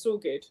so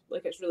good.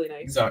 Like, it's really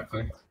nice.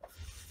 Exactly.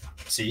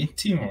 See,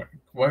 teamwork.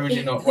 Why would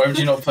you not? Why would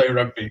you not play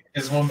rugby?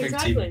 It's one big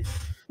team.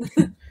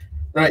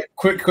 Right,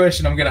 quick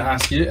question I'm going to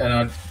ask you, and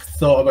I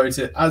thought about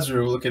it as we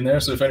were looking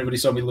there. So if anybody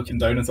saw me looking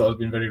down and thought I was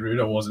being very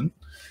rude, I wasn't.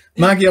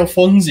 Maggie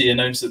Alfonsi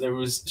announced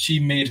that she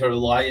made her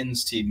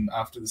Lions team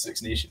after the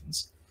Six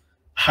Nations.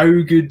 How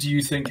good do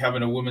you think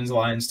having a women's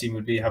Lions team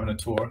would be, having a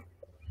tour?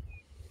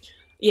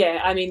 Yeah,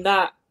 I mean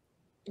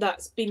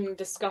that's been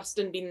discussed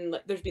and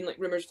there's been like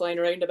rumors flying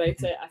around about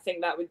it. I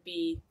think that would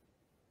be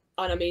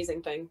an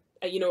amazing thing.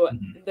 You know,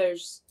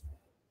 there's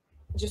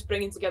just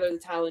bringing together the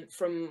talent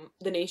from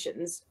the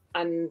nations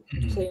and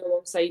playing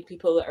alongside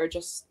people that are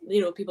just, you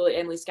know, people like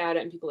Emily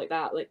Scarrett and people like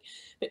that, like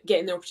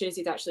getting the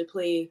opportunity to actually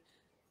play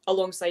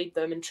alongside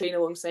them and train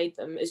alongside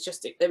them is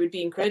just, it would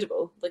be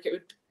incredible. Like it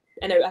would,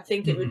 and I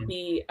think it would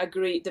be a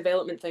great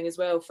development thing as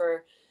well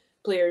for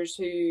players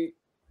who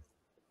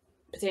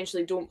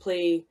potentially don't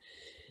play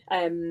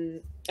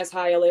as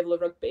high a level of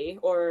rugby,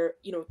 or,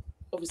 you know,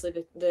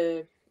 obviously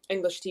the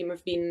English team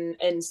have been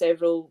in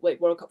several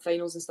like World Cup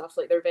finals and stuff,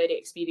 like they're very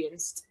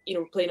experienced, you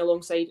know, playing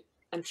alongside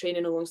and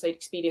training alongside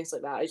experience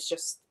like that. It's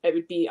just, it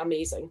would be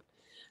amazing.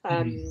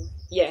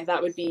 Yeah,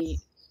 that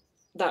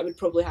would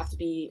probably have to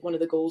be one of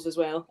the goals as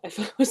well if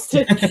I was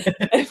to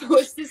if I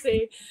was to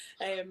say.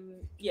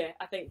 Yeah,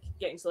 I think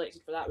getting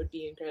selected for that would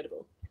be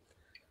incredible.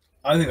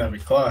 I think that'd be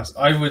class.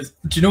 I would.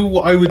 Do you know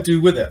what I would do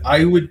with it?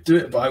 I would do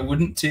it, but I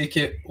wouldn't take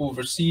it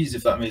overseas,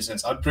 if that makes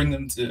sense. I'd bring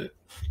them to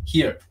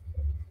here.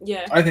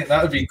 Yeah. I think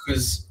that would be,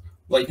 because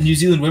like New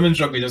Zealand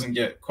women's rugby doesn't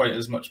get quite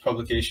as much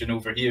publication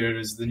over here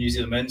as the New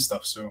Zealand men's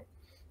stuff. So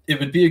it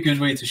would be a good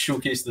way to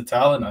showcase the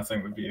talent. I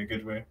think would be a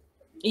good way.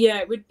 Yeah,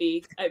 it would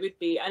be. It would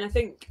be. And I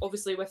think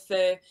obviously with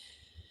the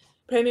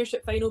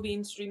Premiership final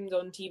being streamed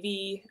on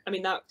TV, I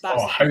mean that's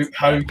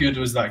how good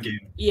was that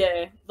game?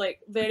 Yeah, like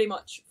very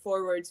much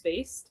forwards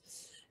based.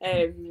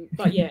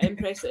 But yeah,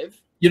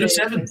 impressive. You're a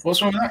 7.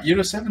 What's wrong with that? You're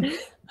a 7.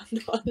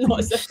 I'm not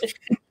a 7.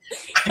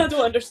 I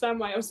don't understand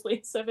why I was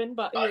playing 7,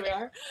 but here we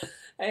are.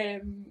 I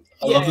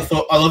love the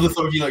thought. I love the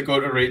thought of you like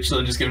going to Rachel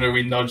and just giving her a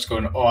wee nudge,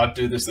 going, "Oh, I'd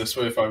do this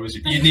way if I was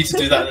you." You need to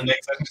do that in the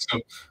next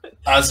episode.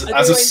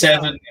 As a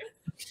 7,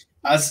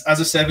 as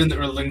a 7 that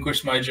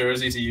relinquished my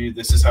jersey to you,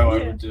 this is how I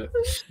would do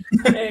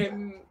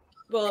it.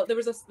 Well, there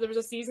was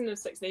a season of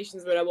Six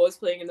Nations where I was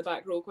playing in the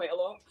back row quite a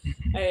lot.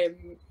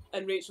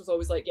 And Rachel's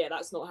always like, "Yeah,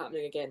 that's not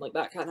happening again. Like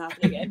that can't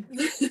happen again."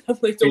 I'm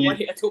like, "Don't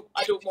worry,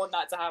 I don't want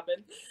that to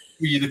happen."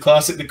 Were you the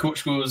classic? The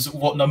coach goes,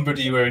 "What number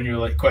do you wear?" And you're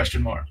like,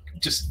 question mark.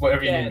 Just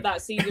whatever you need. Yeah,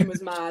 that season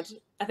was mad.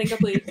 I think I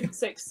played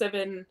 6,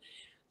 7,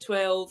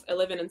 12,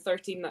 11 and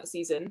 13 that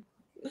season.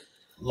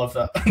 Love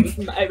that.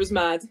 It was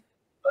mad.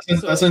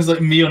 That sounds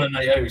like me on a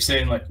night out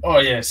saying like, "Oh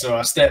yeah, so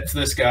I stepped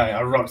this guy,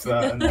 I rocked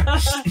that." And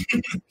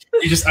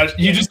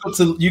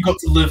you got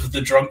to live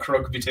the drunk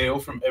rugby tale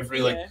from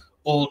every like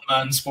old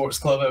man sports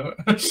club ever.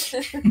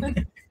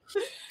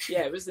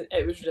 Yeah, it was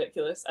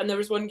ridiculous. And there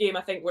was one game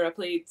I think where I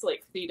played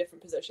like 3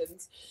 different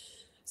positions.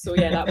 So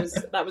yeah,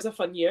 that was a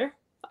fun year.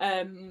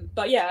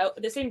 But yeah,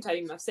 at the same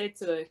time, I've said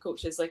to the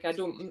coaches, like, I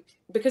don't,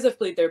 because I've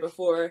played there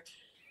before,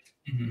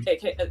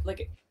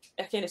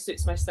 it kind of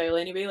suits my style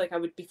anyway. Like I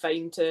would be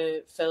fine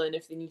to fill in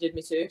if they needed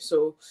me to.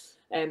 So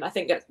I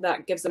think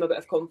that gives them a bit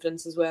of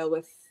confidence as well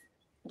with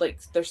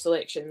like their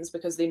selections,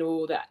 because they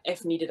know that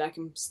if needed I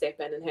can step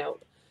in and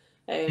help.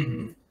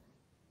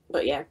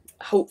 But yeah,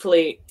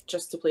 hopefully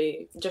just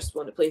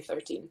want to play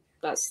 13.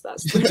 That's where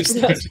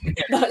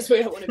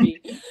I want to be.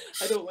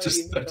 I don't want to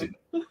be in the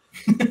middle.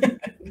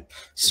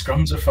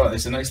 Scrums are fun.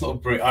 It's a nice little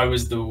break. I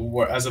was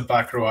as a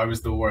back row, I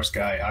was the worst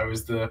guy. I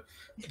was the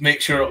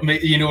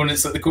you know, when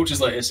it's like the coach is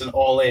like, it's an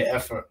all-out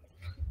effort.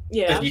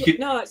 Yeah,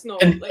 no, it's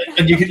not. And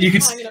you could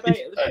hanging about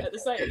at the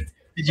side.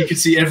 You could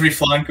see every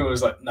flanker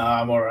was like,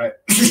 "Nah, I'm all right.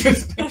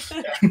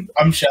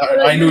 I'm shattered."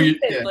 Like, I know you.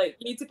 Like,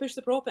 you need to push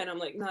the prop in. I'm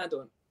like, "Nah, I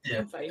don't. Yeah.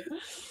 I'm fine."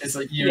 It's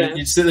like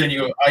you sit there and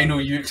you go, "I know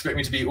you expect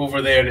me to be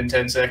over there in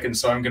 10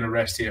 seconds, so I'm going to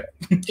rest here."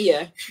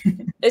 Yeah,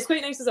 it's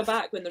quite nice as a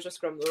back when there's a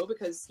scrum though,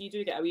 because you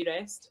do get a wee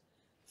rest.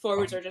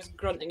 Forwards are just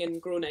grunting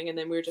and groaning, and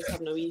then we're just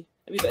having a wee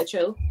bit of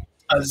chill.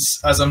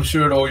 As I'm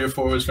sure all your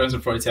forwards friends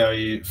will probably tell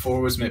you,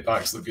 forwards make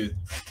backs look good.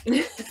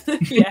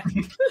 Yeah,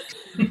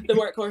 the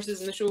workhorses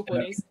and the show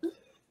ponies.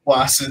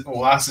 Wass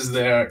is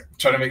there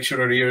trying to make sure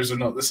her ears are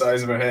not the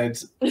size of her head.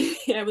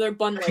 Yeah, with her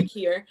bun like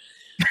here.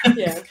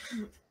 Yeah.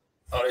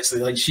 Honestly,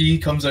 like she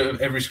comes out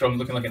of every scrum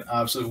looking like an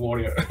absolute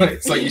warrior.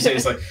 It's like you say,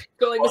 it's like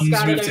got like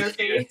mascara down her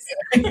face.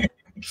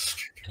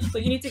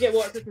 Like you need to get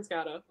waterproof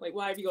mascara. Like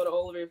why have you got it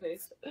all over your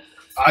face?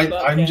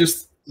 I'm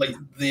just like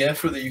the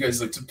effort that you guys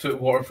like to put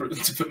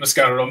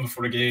mascara on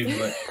before a game.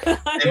 Like,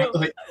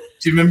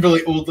 do you remember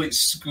like old like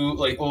school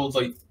like old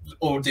like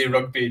all day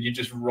rugby and you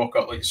just rock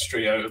up like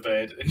straight out of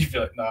bed and you'd be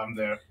like, "Nah, I'm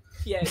there."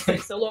 Yeah,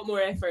 it's a lot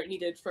more effort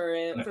needed for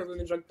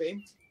women's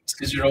rugby. It's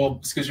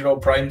because you're all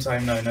prime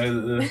time now. Now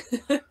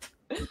that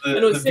I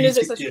know, as soon as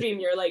it's a stream,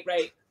 you're like,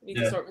 right, need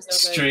to sort myself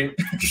stream.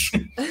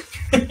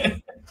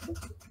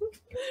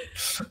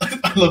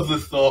 I love the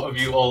thought of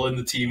you all in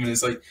the team, and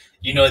it's like,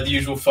 you know, the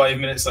usual 5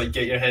 minutes, like,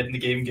 get your head in the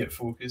game, get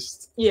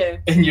focused. Yeah.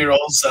 And you're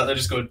all sat there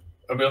just going,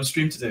 are we on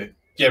stream today?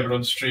 Yeah, we're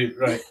on stream.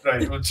 Right,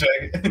 we'll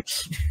check.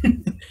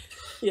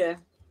 Yeah.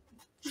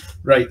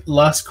 Right,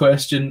 last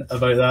question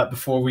about that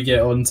before we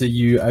get on to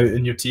you out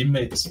and your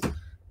teammates,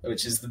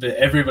 which is the bit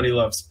everybody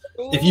loves.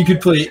 Ooh. If you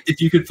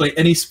could play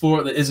any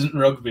sport that isn't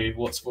rugby,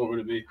 what sport would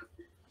it be?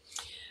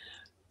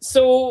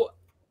 So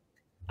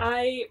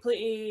I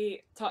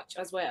play touch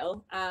as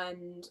well,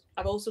 and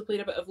I've also played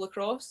a bit of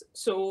lacrosse,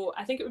 so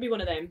I think it would be one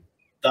of them.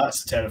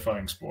 That's a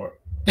terrifying sport.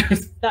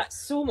 That's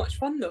so much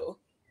fun, though.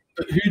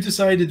 But who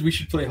decided we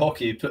should play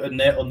hockey, put a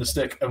net on the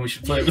stick, and we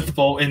should play it with the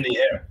ball in the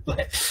air?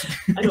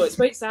 I know, it's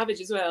quite savage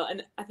as well,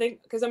 and I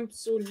think because I'm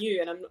so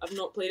new and I've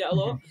not played it a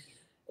lot,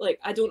 like,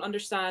 I don't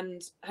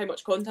understand how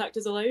much contact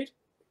is allowed,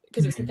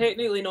 because it's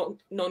technically not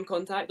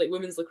non-contact, like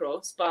women's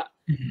lacrosse, but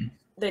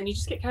then you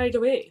just get carried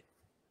away.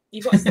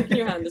 You've got a stick in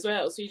your hand as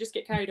well, so you just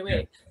get carried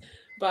away.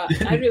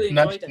 But I really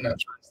enjoyed it.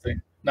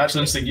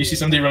 Natural instinct. You see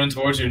somebody running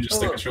towards you and just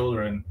stick a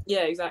shoulder in.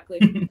 Yeah,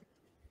 exactly.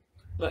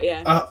 But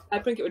yeah, I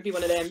think it would be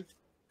one of them.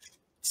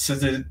 So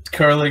the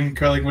curling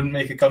wouldn't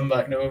make a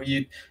comeback. No,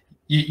 you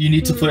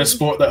need to play a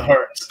sport that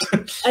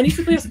hurts. I need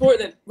to play a sport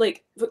that,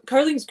 like,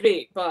 curling's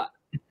great, but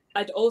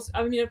I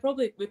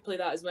probably would play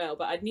that as well,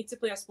 but I'd need to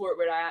play a sport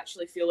where I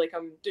actually feel like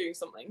I'm doing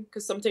something,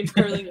 because sometimes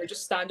curling you're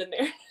just standing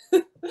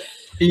there.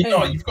 You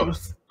know, you've got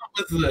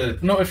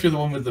not if you're the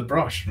one with the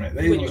brush, right?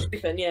 When you're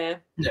sweeping, yeah.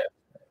 Yeah.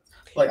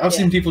 Like, I've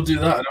seen people do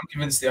that, and I'm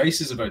convinced the ice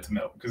is about to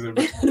melt because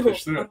they're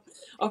pushed through it.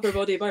 Upper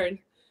body burn.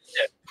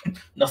 Yeah.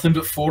 Nothing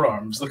but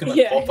forearms. Looking at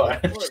Popeye.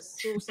 Oh,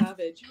 it's so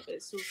savage.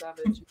 It's so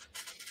savage.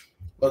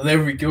 Well,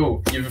 there we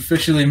go. You've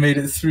officially made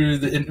it through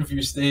the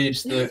interview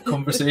stage, the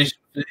conversation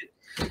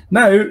stage.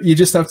 Now, you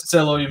just have to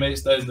tell all your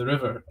mates down the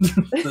river.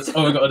 That's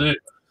all we got to do.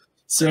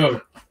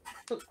 So,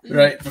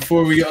 right,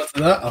 before we get on to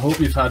that, I hope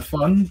you've had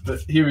fun,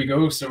 but here we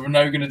go. So we're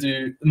now going to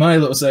do my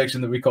little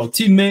section that we call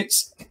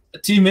Teammates.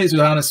 Teammates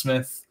with Hannah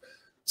Smith.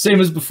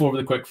 Same as before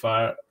with the quick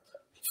fire.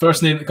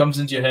 First name that comes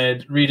into your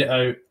head, read it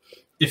out.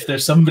 If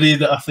there's somebody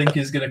that I think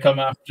is going to come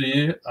after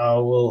you, I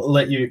will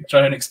let you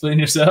try and explain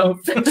yourself.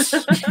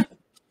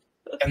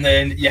 And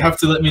then you have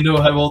to let me know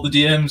how all the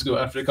DMs go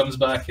after it comes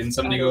back and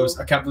somebody goes,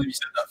 I can't believe you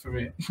said that for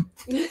me.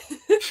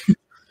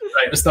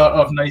 Right, we'll start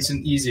off nice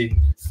and easy.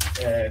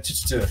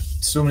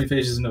 So many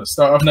pages of notes.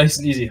 Start off nice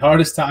and easy.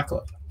 Hardest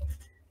tackler?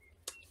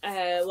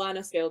 Lana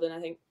Skeldon, I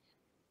think.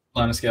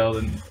 Lana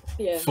Skeldon.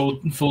 Yeah.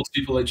 Folds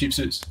people like cheap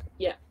suits.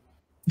 Yeah.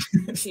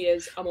 She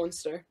is a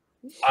monster.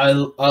 I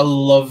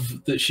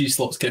love that she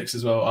slots kicks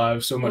as well. I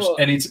have so much.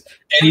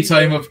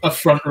 Anytime a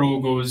front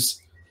row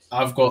goes,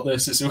 I've got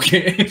this, it's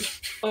okay.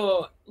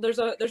 Oh, there's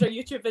a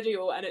YouTube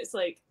video and it's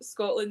like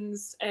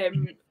Scotland's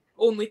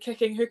only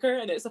kicking hooker,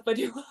 and it's a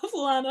video of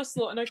Lana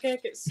slotting a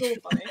kick. It's so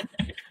funny.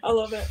 I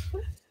love it.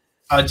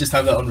 I just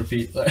have that on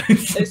repeat.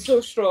 It's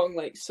so strong,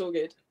 like, so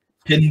good.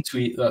 Pin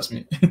tweet, that's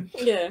me.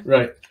 Yeah.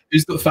 Right.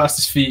 Who's got the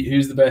fastest feet?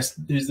 Who's the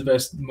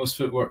best, most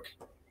footwork?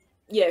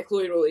 Yeah,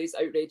 Chloe Rowley's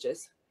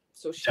outrageous.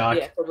 So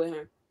yeah, probably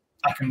her.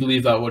 I can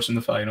believe that watching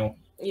the final.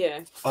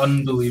 Yeah.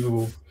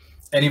 Unbelievable.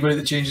 Anybody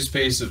that changes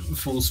pace at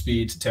full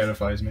speed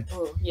terrifies me.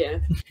 Oh, yeah.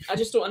 I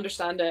just don't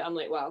understand it. I'm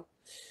like, wow.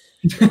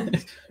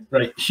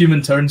 Right.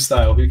 Human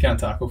turnstile. Who can't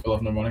tackle for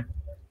love nor money?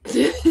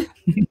 That's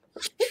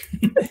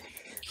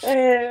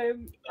the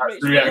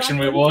reaction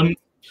we want.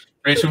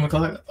 Rachel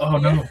McLeod. Oh,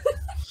 no.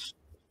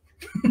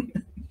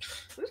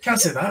 Can't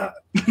say that.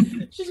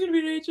 She's going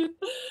to be raging.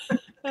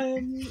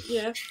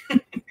 Yeah.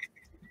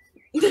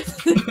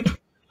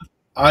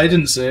 I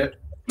didn't say it.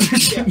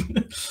 Yeah.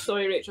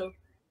 Sorry, Rachel.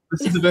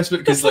 This is the best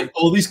bit because, like,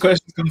 all these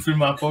questions come through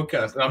my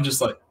podcast, and I'm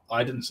just like,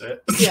 I didn't say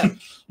it. Yeah.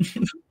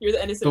 You're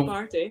the innocent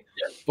party.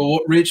 Yeah. But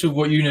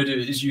what you know do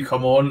is you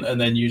come on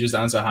and then you just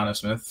answer Hannah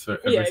Smith for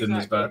everything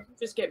that's bad.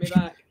 Just get me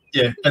back.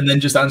 Yeah, and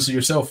then just answer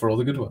yourself for all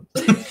the good ones.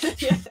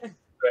 Yeah.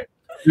 Right.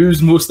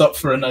 Who's most up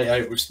for a night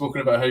out? We've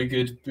spoken about how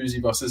good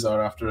boozy buses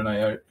are after a night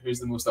out. Who's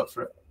the most up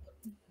for it?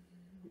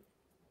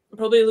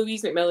 Probably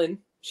Louise McMillan.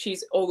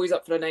 She's always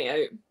up for a night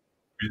out.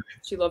 Really?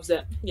 She loves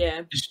it.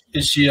 Yeah.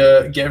 Is she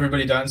get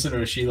everybody dancing,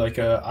 or is she like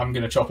I'm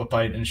going to chop a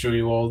pint and show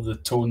you all the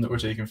tone that we're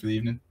taking for the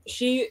evening?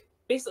 She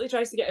basically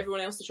tries to get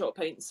everyone else to chop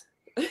pints.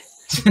 Is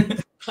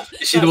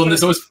she the one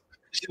that's always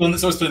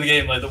playing the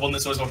game, like the one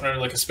that's always walking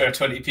around like a spare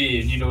 20p,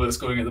 and you know what's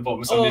going at the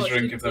bottom of somebody's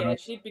drink if they're not?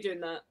 She'd be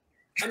doing that.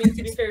 I mean,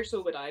 to be fair,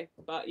 so would I.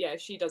 But yeah,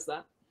 she does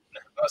that.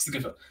 That's the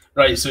good one.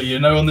 Right, so you're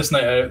now on this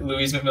night out.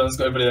 Louise McMillan's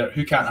got everybody there.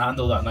 Who can't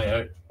handle that night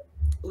out?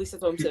 Lisa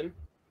Thompson,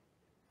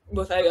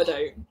 without a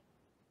doubt.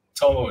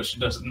 Tomo, she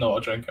does not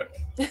a drinker.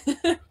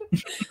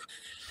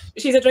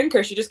 She's a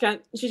drinker. She just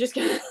can't.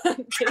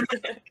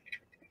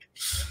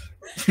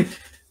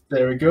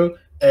 There we go.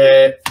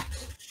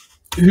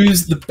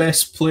 Who's the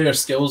best player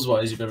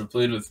skills-wise you've ever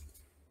played with?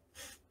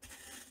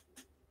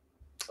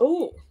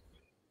 Oh,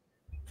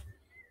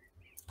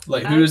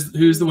 Like, who's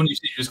the one you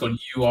see just going,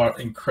 you are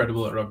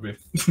incredible at rugby?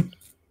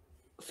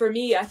 For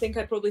me, I think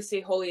I'd probably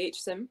say Holly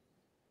H. Sim.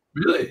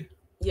 Really?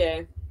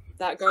 Yeah,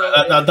 that girl.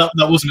 That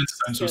wasn't meant to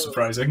sound so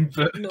surprising,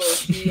 but no,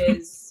 she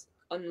is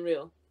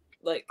unreal.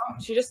 Like,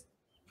 she just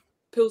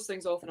pulls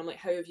things off, and I'm like,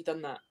 how have you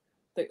done that?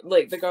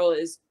 Like the girl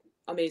is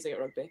amazing at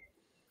rugby.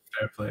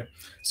 Fair play.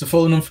 So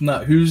following on from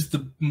that, who's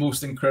the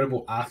most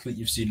incredible athlete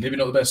you've seen? Maybe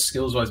not the best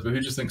skills wise, but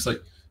who just thinks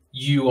like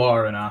you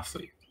are an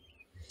athlete?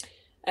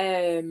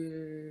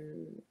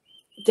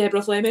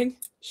 Deborah Fleming.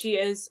 She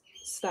is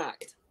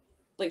stacked.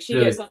 Like, she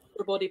gets her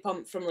body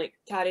pumped from like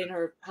carrying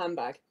her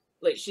handbag.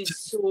 Like, she's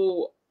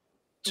so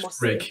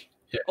muscular. Rig.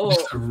 Yeah,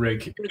 just a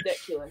rig.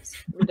 Ridiculous.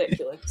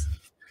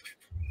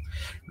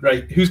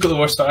 Right, who's got the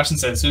worst fashion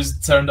sense? Who's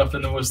turned up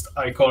in the most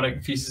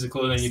iconic pieces of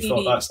clothing you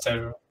thought that's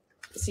terrible?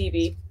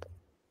 CB.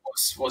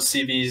 What's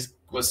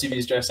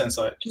CB's dress sense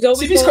like?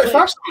 CB's quite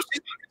fashionable. She's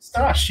got a good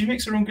stash. She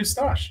makes her own good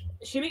stash.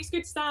 She makes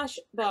good stash,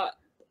 but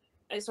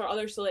it's her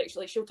other selection.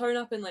 Like, she'll turn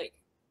up in like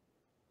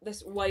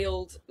this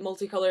wild,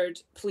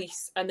 multicolored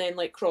fleece and then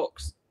like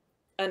Crocs,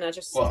 and I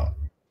just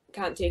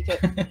can't take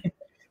it.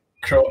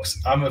 Crocs.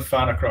 I'm a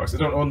fan of Crocs. I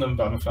don't own them,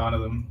 but I'm a fan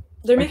of them.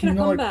 They're making a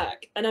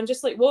comeback, and I'm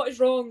just like, what is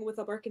wrong with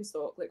a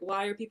Birkenstock? Like,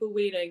 why are people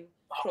wearing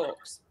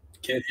Crocs?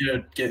 Get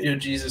your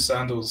Jesus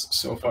sandals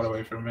so far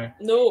away from me.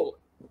 No,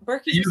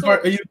 Birkenstocks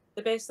are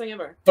the best thing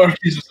ever.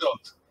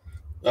 Birkenstocks.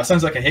 That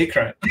sounds like a hate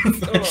crime.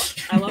 Oh,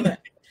 I love it.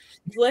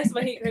 It's less of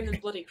a hate crime than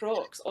bloody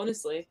Crocs,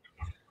 honestly.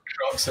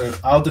 Crocs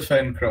I'll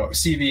defend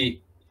Crocs. CB,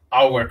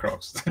 I'll wear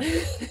Crocs. But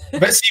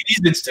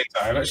CB's been to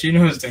TikTok. I bet she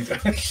knows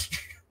TikTok.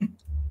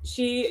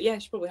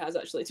 She probably has,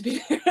 actually, to be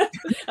fair.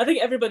 I think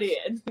everybody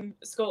in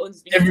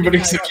Scotland's been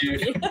everybody's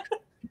you.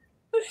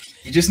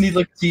 You just need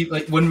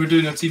like when we're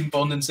doing a team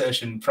bonding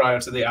session prior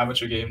to the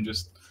amateur game,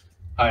 just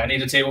I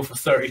need a table for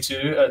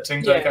 32 at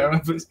Ting Tai Caramel,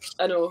 please.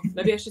 I know.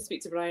 Maybe I should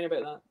speak to Brian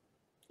about that.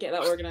 Get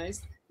that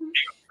organised.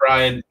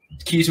 Brian,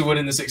 key to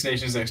winning the Six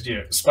Nations next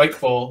year: spike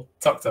ball,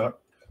 tuck tuck,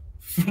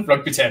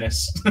 rugby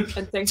tennis,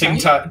 and Ting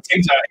Tai.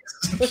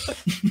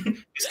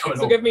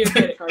 So give me your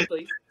credit card,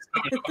 please.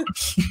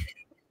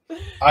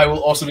 I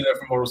will also be there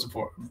for moral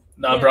support.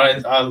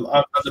 Brian, I've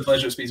had the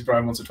pleasure of speaking to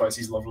Brian once or twice.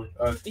 He's lovely.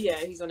 Yeah,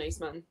 he's a nice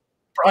man.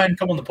 Brian,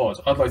 come on the pod.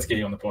 I'd like to get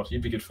you on the pod.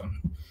 You'd be good fun.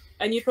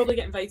 And you'd probably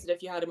get invited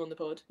if you had him on the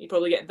pod. You'd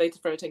probably get invited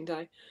for a Ting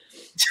Tai.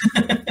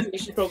 You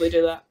should probably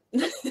do that.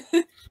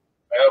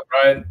 Well,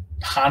 Brian,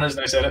 Hannah's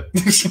now said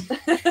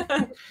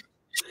it.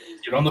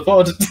 You're on the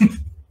pod.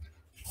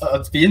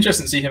 It'd be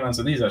interesting to see him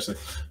answer these, actually.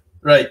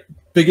 Right,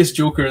 biggest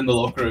joker in the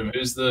locker room.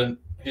 Who's the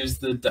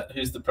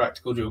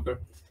practical joker?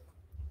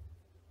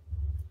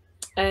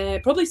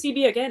 Probably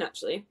CB again,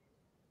 actually.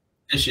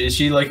 Is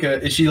she like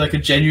a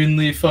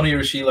genuinely funny, or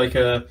is she like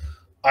a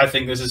I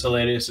think this is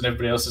hilarious and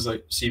everybody else is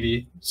like,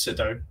 CB, sit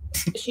down?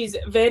 She's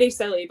very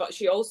silly, but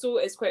she also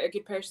is quite a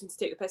good person to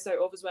take the piss out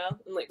of as well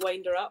and like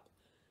wind her up.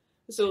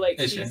 So like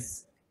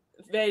she's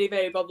very,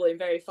 very bubbly and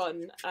very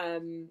fun.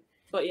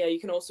 But yeah, you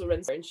can also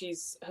rinse her and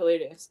she's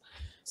hilarious.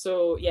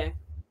 So yeah,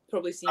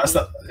 probably CB.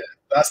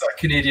 That's that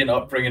Canadian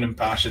upbringing and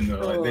passion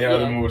though. Like they are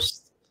the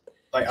most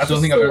like I don't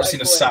think I've ever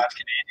seen a sad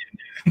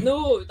Canadian.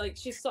 No, like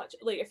she's such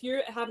like if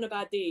you're having a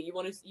bad day, you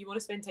want to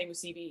spend time with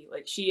CB.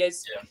 Like she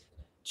is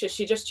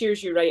she just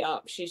cheers you right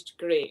up. She's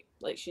great.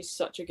 Like she's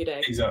such a good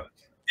egg. Exactly.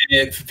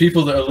 Yeah, for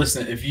people that are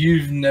listening, if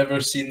you've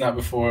never seen that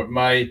before,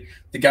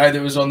 the guy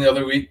that was on the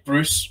other week,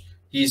 Bruce,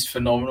 he's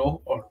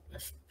phenomenal. Or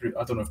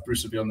I don't know if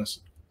Bruce will be on this.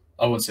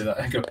 I won't say that.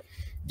 I go.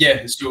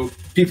 Yeah, so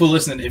people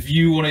listening, if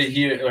you want to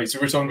hear, like, so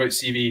we're talking about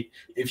CB.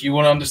 If you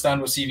want to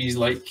understand what CB is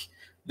like,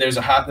 there's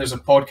a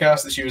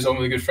podcast that she was on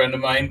with a good friend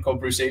of mine called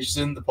Bruce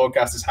Aitchison. The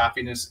podcast is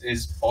Happiness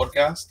is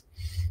Podcast.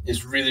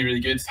 It's really, really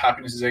good.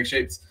 Happiness is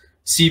egg-shaped.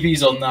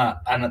 CB's on that,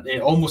 and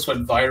it almost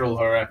went viral,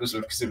 her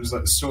episode, because it was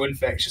like so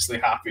infectiously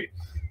happy.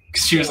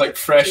 Because she was like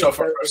fresh off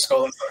her first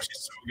Scotland start.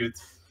 She's so good.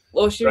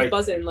 Well, she was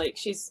buzzing. Like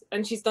she's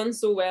done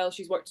so well.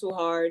 She's worked so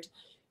hard.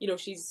 You know,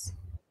 she's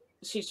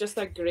just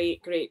a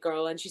great, great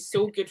girl, and she's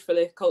so good for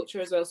the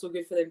culture as well. So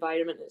good for the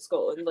environment in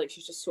Scotland. Like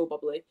she's just so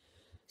bubbly.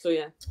 So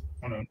yeah.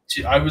 I know.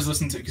 I was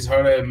listening to because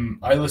her.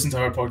 I listened to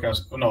her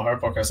podcast. Well, not her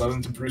podcast. I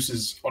listened to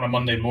Bruce's on a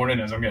Monday morning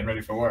as I'm getting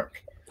ready for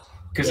work.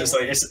 Because it's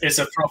like it's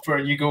a proper.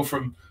 You go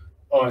from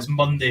it's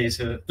Monday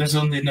to there's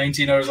only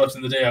 19 hours left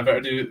in the day. I better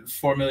do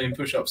 4 million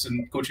push-ups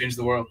and go change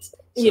the world. So.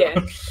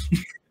 Yeah.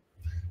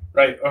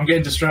 Right, I'm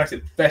getting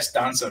distracted. Best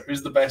dancer.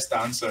 Who's the best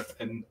dancer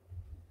in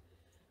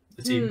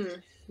the team?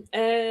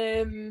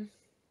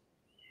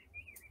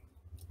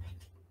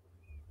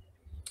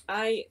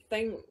 I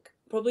think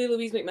probably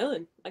Louise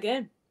McMillan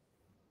again.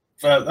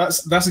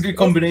 That's a good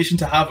combination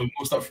to have.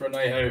 Most up for a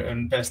night out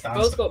and best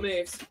dancer. Both got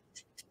moves.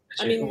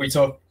 I mean,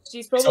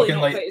 she's probably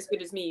not quite as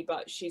good as me,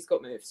 but she's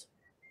got moves.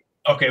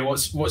 Okay,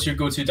 what's your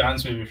go-to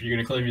dance move if you're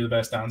going to claim you're the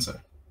best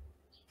dancer?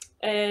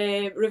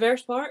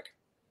 Reverse park.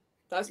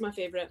 That's my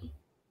favourite.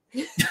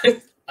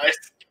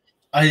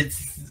 I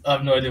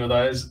have no idea what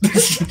that is.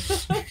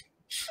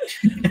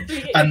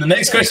 And the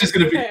next question is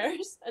going to be...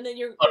 And then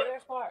you're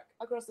reverse park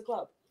across the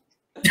club.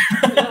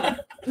 Yeah.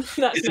 That's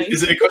nice.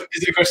 Is it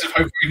a question of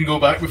how far you can go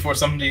back before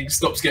somebody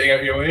stops getting out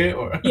of your way?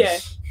 Or Yeah,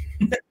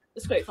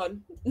 it's quite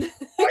fun.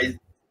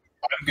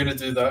 I'm gonna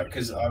do that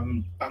because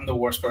I'm the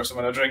worst person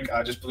when I drink.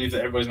 I just believe that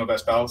everybody's my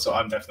best pal, so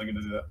I'm definitely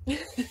gonna do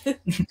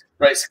that.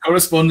 Right, so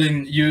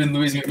corresponding, you and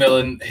Louise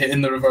McMillan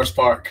hitting the reverse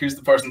park. Who's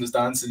the person that's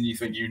dancing? You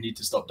think you need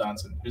to stop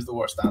dancing? Who's the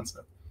worst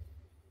dancer?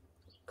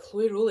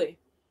 Chloe Rowley.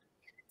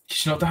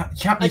 You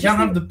can't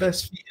have the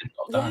best feet and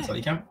not dance. Like,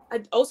 you can't.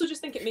 I also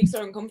just think it makes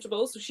her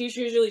uncomfortable. So she's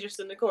usually just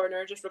in the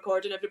corner, just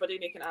recording everybody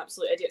making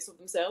absolute idiots of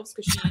themselves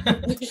because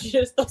she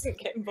just doesn't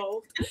get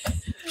involved.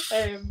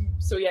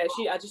 So yeah,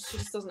 she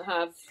just doesn't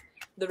have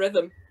the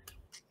rhythm.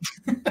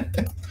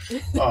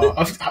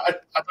 I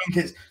think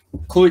it's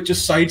Chloe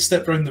just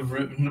sidestep around the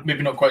room.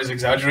 Maybe not quite as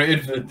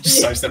exaggerated, but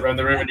just sidestep around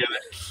the room and you're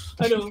there.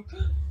 I know.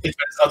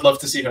 I'd love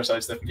to see her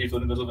sidestepping people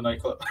in the middle of a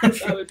nightclub.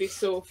 That would be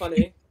so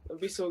funny. It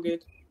would be so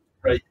good.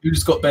 Right,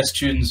 who's got best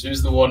tunes?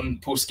 Who's the one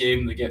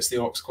post-game that gets the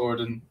aux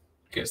cord and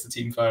gets the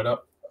team fired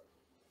up?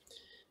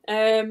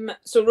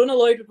 So Rona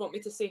Lloyd would want me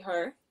to say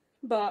her,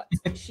 but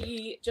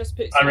she just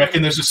puts I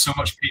reckon there's just so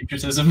much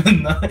patriotism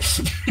in that.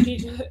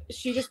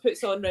 She just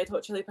puts on Red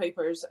Hot Chili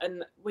Peppers,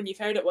 and when you've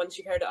heard it once,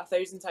 you've heard it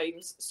 1,000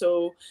 times.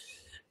 So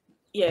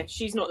yeah,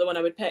 she's not the one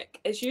I would pick.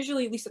 It's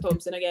usually Lisa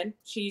Thompson again.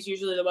 She's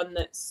usually the one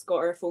that's got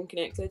her phone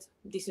connected.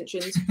 Decent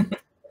tunes.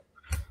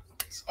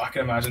 I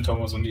can imagine Tom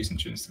was on decent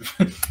tunes.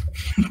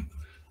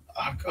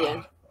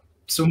 Yeah.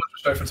 So much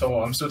respect for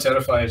Tomo. I'm so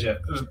terrified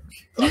yet.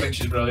 I think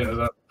she's brilliant as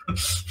well.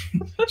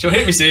 She'll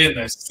hate me saying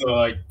this. So,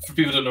 like, for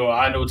people to know,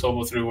 I know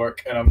Tomo through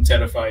work, and I'm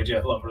terrified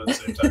yet love her at the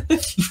same time.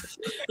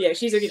 Yeah,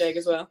 she's a good egg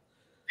as well.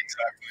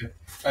 Exactly.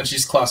 And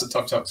she's class at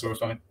Tuk Tuk, so we're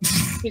fine.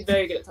 She's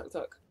very good at Tuk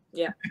Tuk.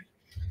 Yeah.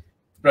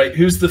 Right,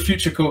 who's the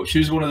future coach?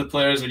 Who's one of the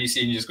players when you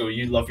see and you just go,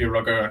 you love your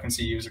rugger, I can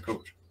see you as a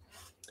coach?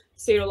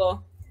 Sarah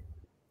Law.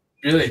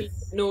 Really?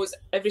 She knows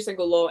every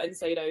single law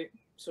inside out.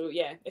 So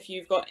yeah, if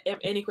you've got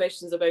any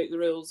questions about the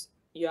rules,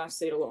 you ask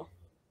Sarah Law.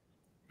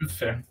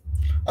 Fair.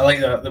 I like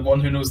that. The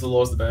one who knows the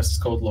laws the best is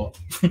called Law.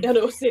 I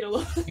know, Sarah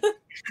Law.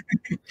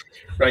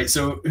 Right,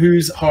 so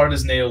who's hard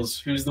as nails?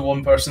 Who's the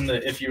one person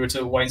that if you were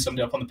to wind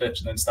somebody up on the pitch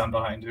and then stand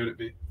behind, who would it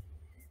be?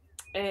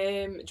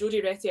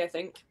 Jodie Retty, I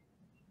think.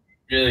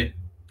 Really?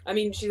 I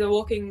mean, she's a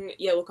walking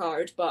yellow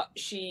card, but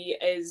she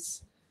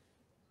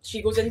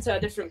goes into a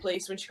different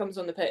place when she comes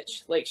on the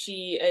pitch. Like,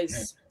 she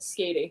is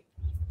scary.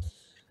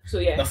 So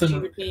yeah, she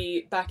would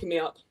be backing me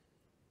up.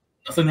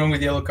 Nothing wrong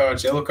with yellow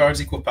cards. Yellow cards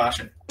equal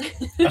passion.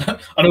 I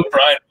know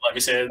Brian let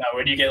me say that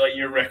when you get like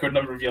your record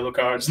number of yellow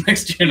cards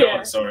next to your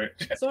name. Sorry.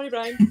 Sorry,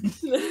 Brian.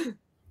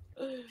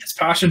 It's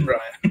passion,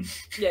 Brian.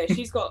 Yeah,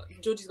 Jodie's got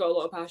a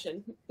lot of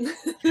passion.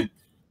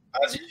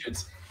 As you should.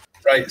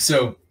 Right,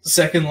 so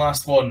second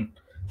last one.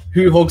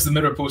 Who hogs the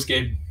mirror post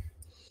game?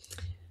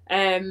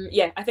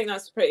 Yeah, I think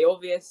that's a pretty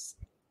obvious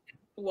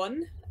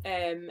one.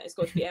 It's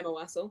got to be Emma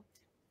Wassell.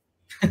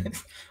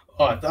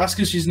 Oh, that's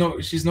because she's not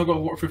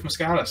got waterproof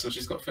mascara, so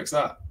she's got to fix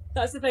that.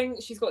 That's the thing.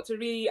 She's got to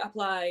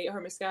reapply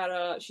her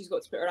mascara. She's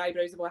got to put her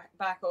eyebrows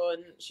back on.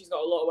 She's got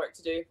a lot of work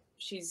to do.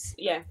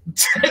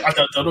 I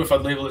don't know if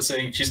I'd label it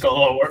saying she's got a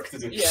lot of work to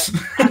do. Yeah,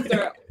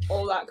 after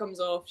all that comes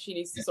off, she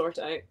needs to sort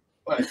it out.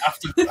 Well,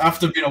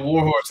 after being a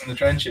warhorse in the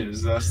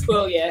trenches.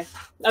 Well, yeah.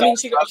 I mean,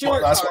 she worked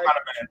hard. That's what Hannah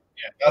meant.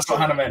 Yeah, that's what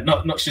Hannah meant.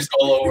 Not she's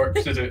got a lot of work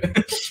to do.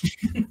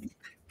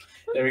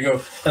 There we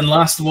go. And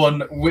last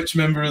one, which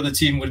member of the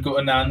team would go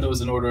to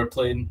Nando's and order a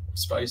plain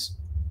spice?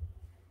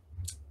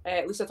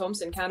 Lisa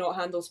Thompson cannot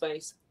handle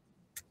spice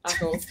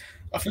at all.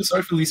 I feel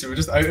sorry for Lisa. We're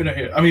just outing her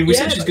here. I mean, we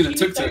said she's good at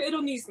Tuk Tuk.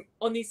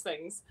 On these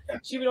things. Yeah.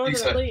 She would order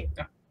a plain.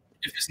 Yeah.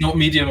 If it's not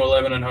medium or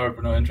lemon and herb,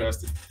 we're not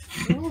interested.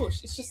 No,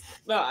 it's just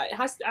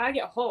I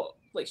get hot.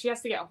 Like, she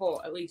has to get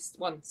hot at least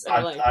once in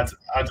her life. I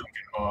don't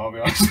get hot. I'll be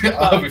honest.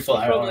 I'll be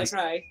flat out. Probably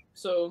cry.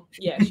 So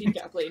yeah, she'd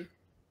get a plain.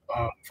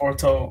 For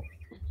Tomo.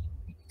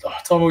 Oh,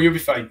 Tomo, you'll be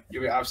fine.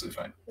 You'll be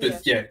absolutely fine.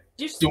 But yeah,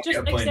 just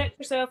accept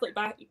yourself. Like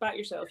back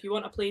yourself. If you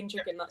want a plain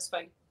chicken, that's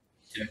fine.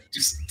 Yeah,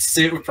 just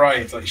say it with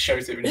pride. Like, shout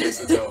it when you get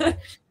to the door.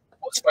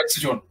 What spice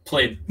did you want?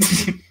 Plain.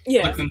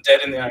 Yeah. Look them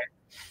dead in the eye.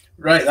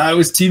 Right, that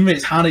was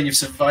teammates. Hannah, you've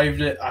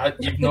survived it.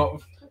 You've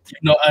not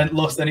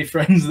lost any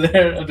friends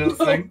there, I don't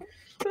think.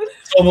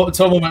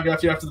 Tomo might be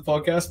after you after the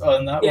podcast,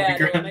 and that would be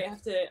great. I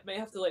might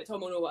have to let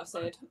Tomo know what I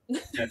said.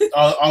 Yeah,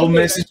 I'll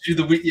message you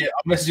the week. Yeah,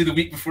 I'll message you the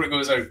week before it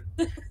goes out,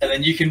 and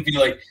then you can be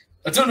like,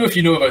 I don't know if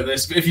you know about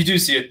this, but if you do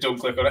see it, don't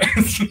click on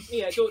it.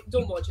 Yeah,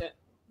 don't watch it.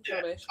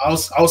 Yeah,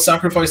 I'll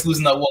sacrifice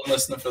losing that one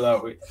listener for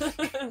that week.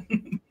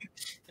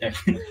 Yeah,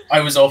 I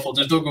was awful.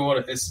 Just don't go on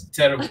it. It's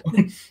terrible.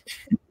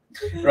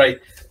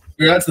 Right.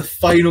 We're at the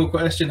final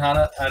question,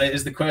 Hannah, and it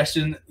is the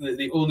question,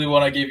 the only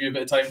one I gave you a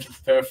bit of time to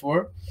prepare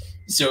for.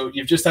 So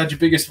you've just had your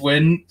biggest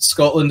win.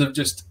 Scotland have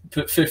just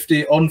put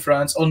 50 on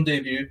France on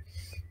debut.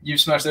 You've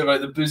smashed it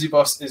out. The boozy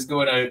bus is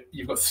going out.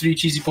 You've got 3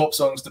 cheesy pop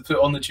songs to put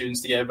on the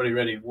tunes to get everybody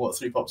ready. What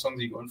 3 pop songs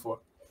are you going for?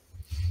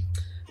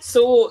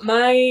 So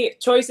my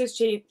choices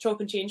chop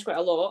and change quite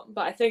a lot,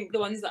 but I think the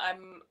ones that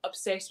I'm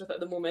obsessed with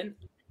at the moment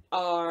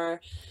are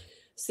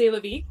C'est La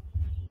Vie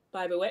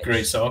by Bewitched.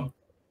 Great song.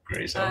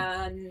 Great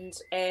song.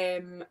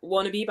 And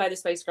Wannabe by the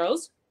Spice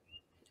Girls.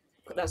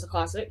 That's a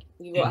classic.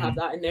 You've got to have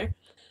that in there.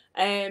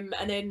 And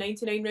then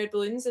 99 Red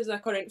Balloons is a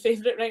current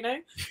favourite right now.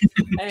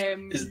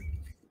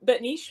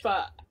 Bit niche,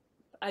 but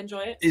I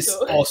enjoy it. It's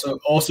also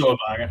a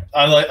banger.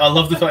 I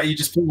love the fact you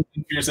just put one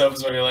for yourself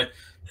as well. You're like,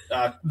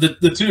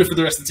 the two for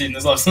the rest of the team.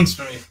 There's last ones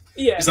for me.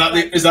 Yeah. Is that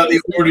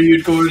the order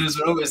you'd go in as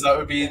well? That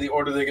would be the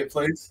order they get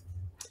played?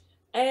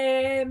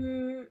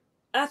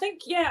 I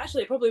think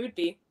actually it probably would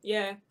be.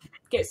 Yeah.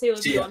 Get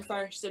Sailor V on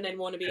first and then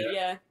Wannabe.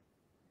 Yeah.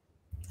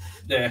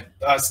 Yeah,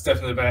 that's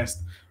definitely the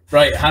best.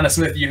 Right, Hannah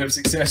Smith, you have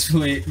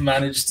successfully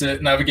managed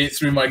to navigate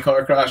through my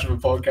car crash of a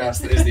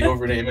podcast that is the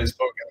Overname Is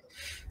podcast.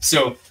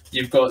 So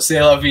you've got C'est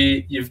La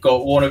Vie, you've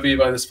got Wannabe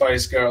by the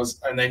Spice Girls,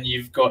 and then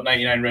you've got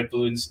 99 Red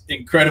Balloons.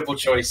 Incredible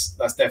choice.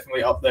 That's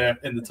definitely up there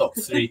in the top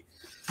 3.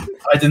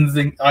 I didn't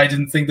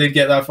think they'd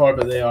get that far,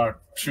 but they are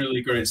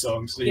truly great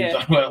songs. So you've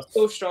done well.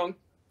 So strong.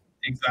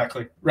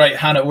 Exactly. Right,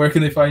 Hannah, where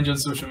can they find you on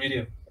social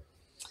media?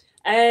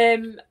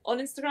 On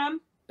Instagram,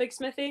 Big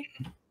Smithy.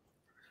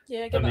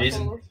 Yeah, give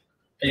amazing. That a follow.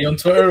 Are you on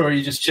Twitter or are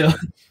you just chilling?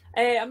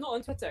 I'm not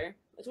on Twitter.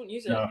 I don't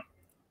use it. No.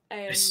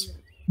 I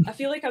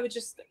feel like I would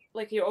just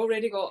you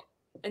already got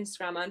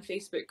Instagram and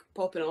Facebook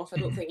popping off. I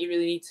don't think you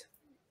really need.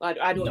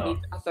 I don't need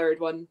a third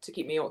one to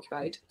keep me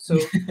occupied. So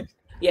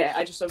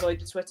I just avoid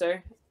the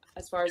Twitter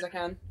as far as I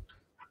can.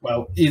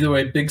 Well, either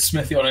way, Big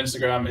Smithy on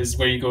Instagram is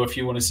where you go if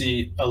you want to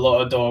see a lot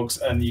of dogs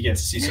and you get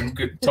to see some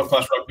good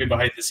top-class rugby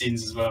behind the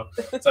scenes as well.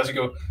 So as you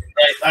go,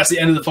 right, that's the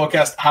end of the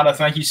podcast. Hannah,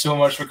 thank you so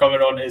much for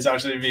coming on. It's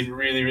actually been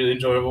really, really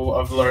enjoyable.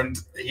 I've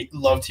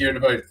loved hearing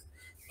about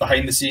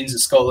behind the scenes at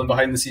Scotland,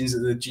 behind the scenes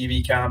at the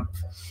GB camp.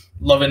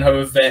 Loving how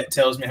a vet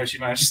tells me how she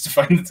manages to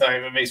find the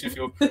time. It makes me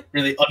feel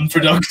really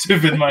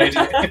unproductive in my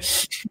day.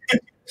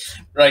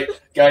 Right,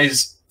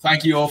 guys.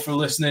 Thank you all for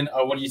listening.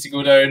 I want you to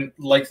go down,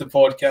 like the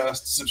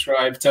podcast,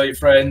 subscribe, tell your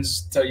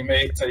friends, tell your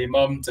mate, tell your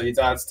mum, tell your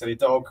dad, tell your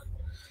dog.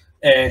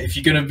 If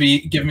you're going to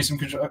be giving me some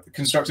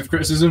constructive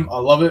criticism, I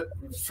love it.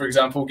 For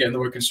example, getting the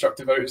word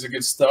constructive out is a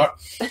good start.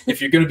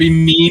 If you're going to be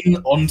mean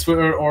on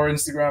Twitter or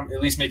Instagram,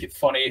 at least make it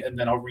funny, and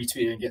then I'll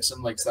retweet it and get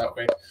some likes that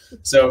way.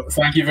 So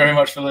thank you very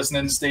much for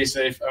listening. Stay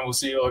safe, and we'll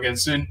see you all again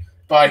soon.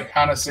 Bye.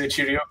 Hannah, say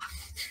cheerio.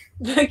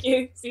 Thank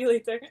you. See you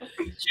later.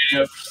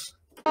 Cheerio.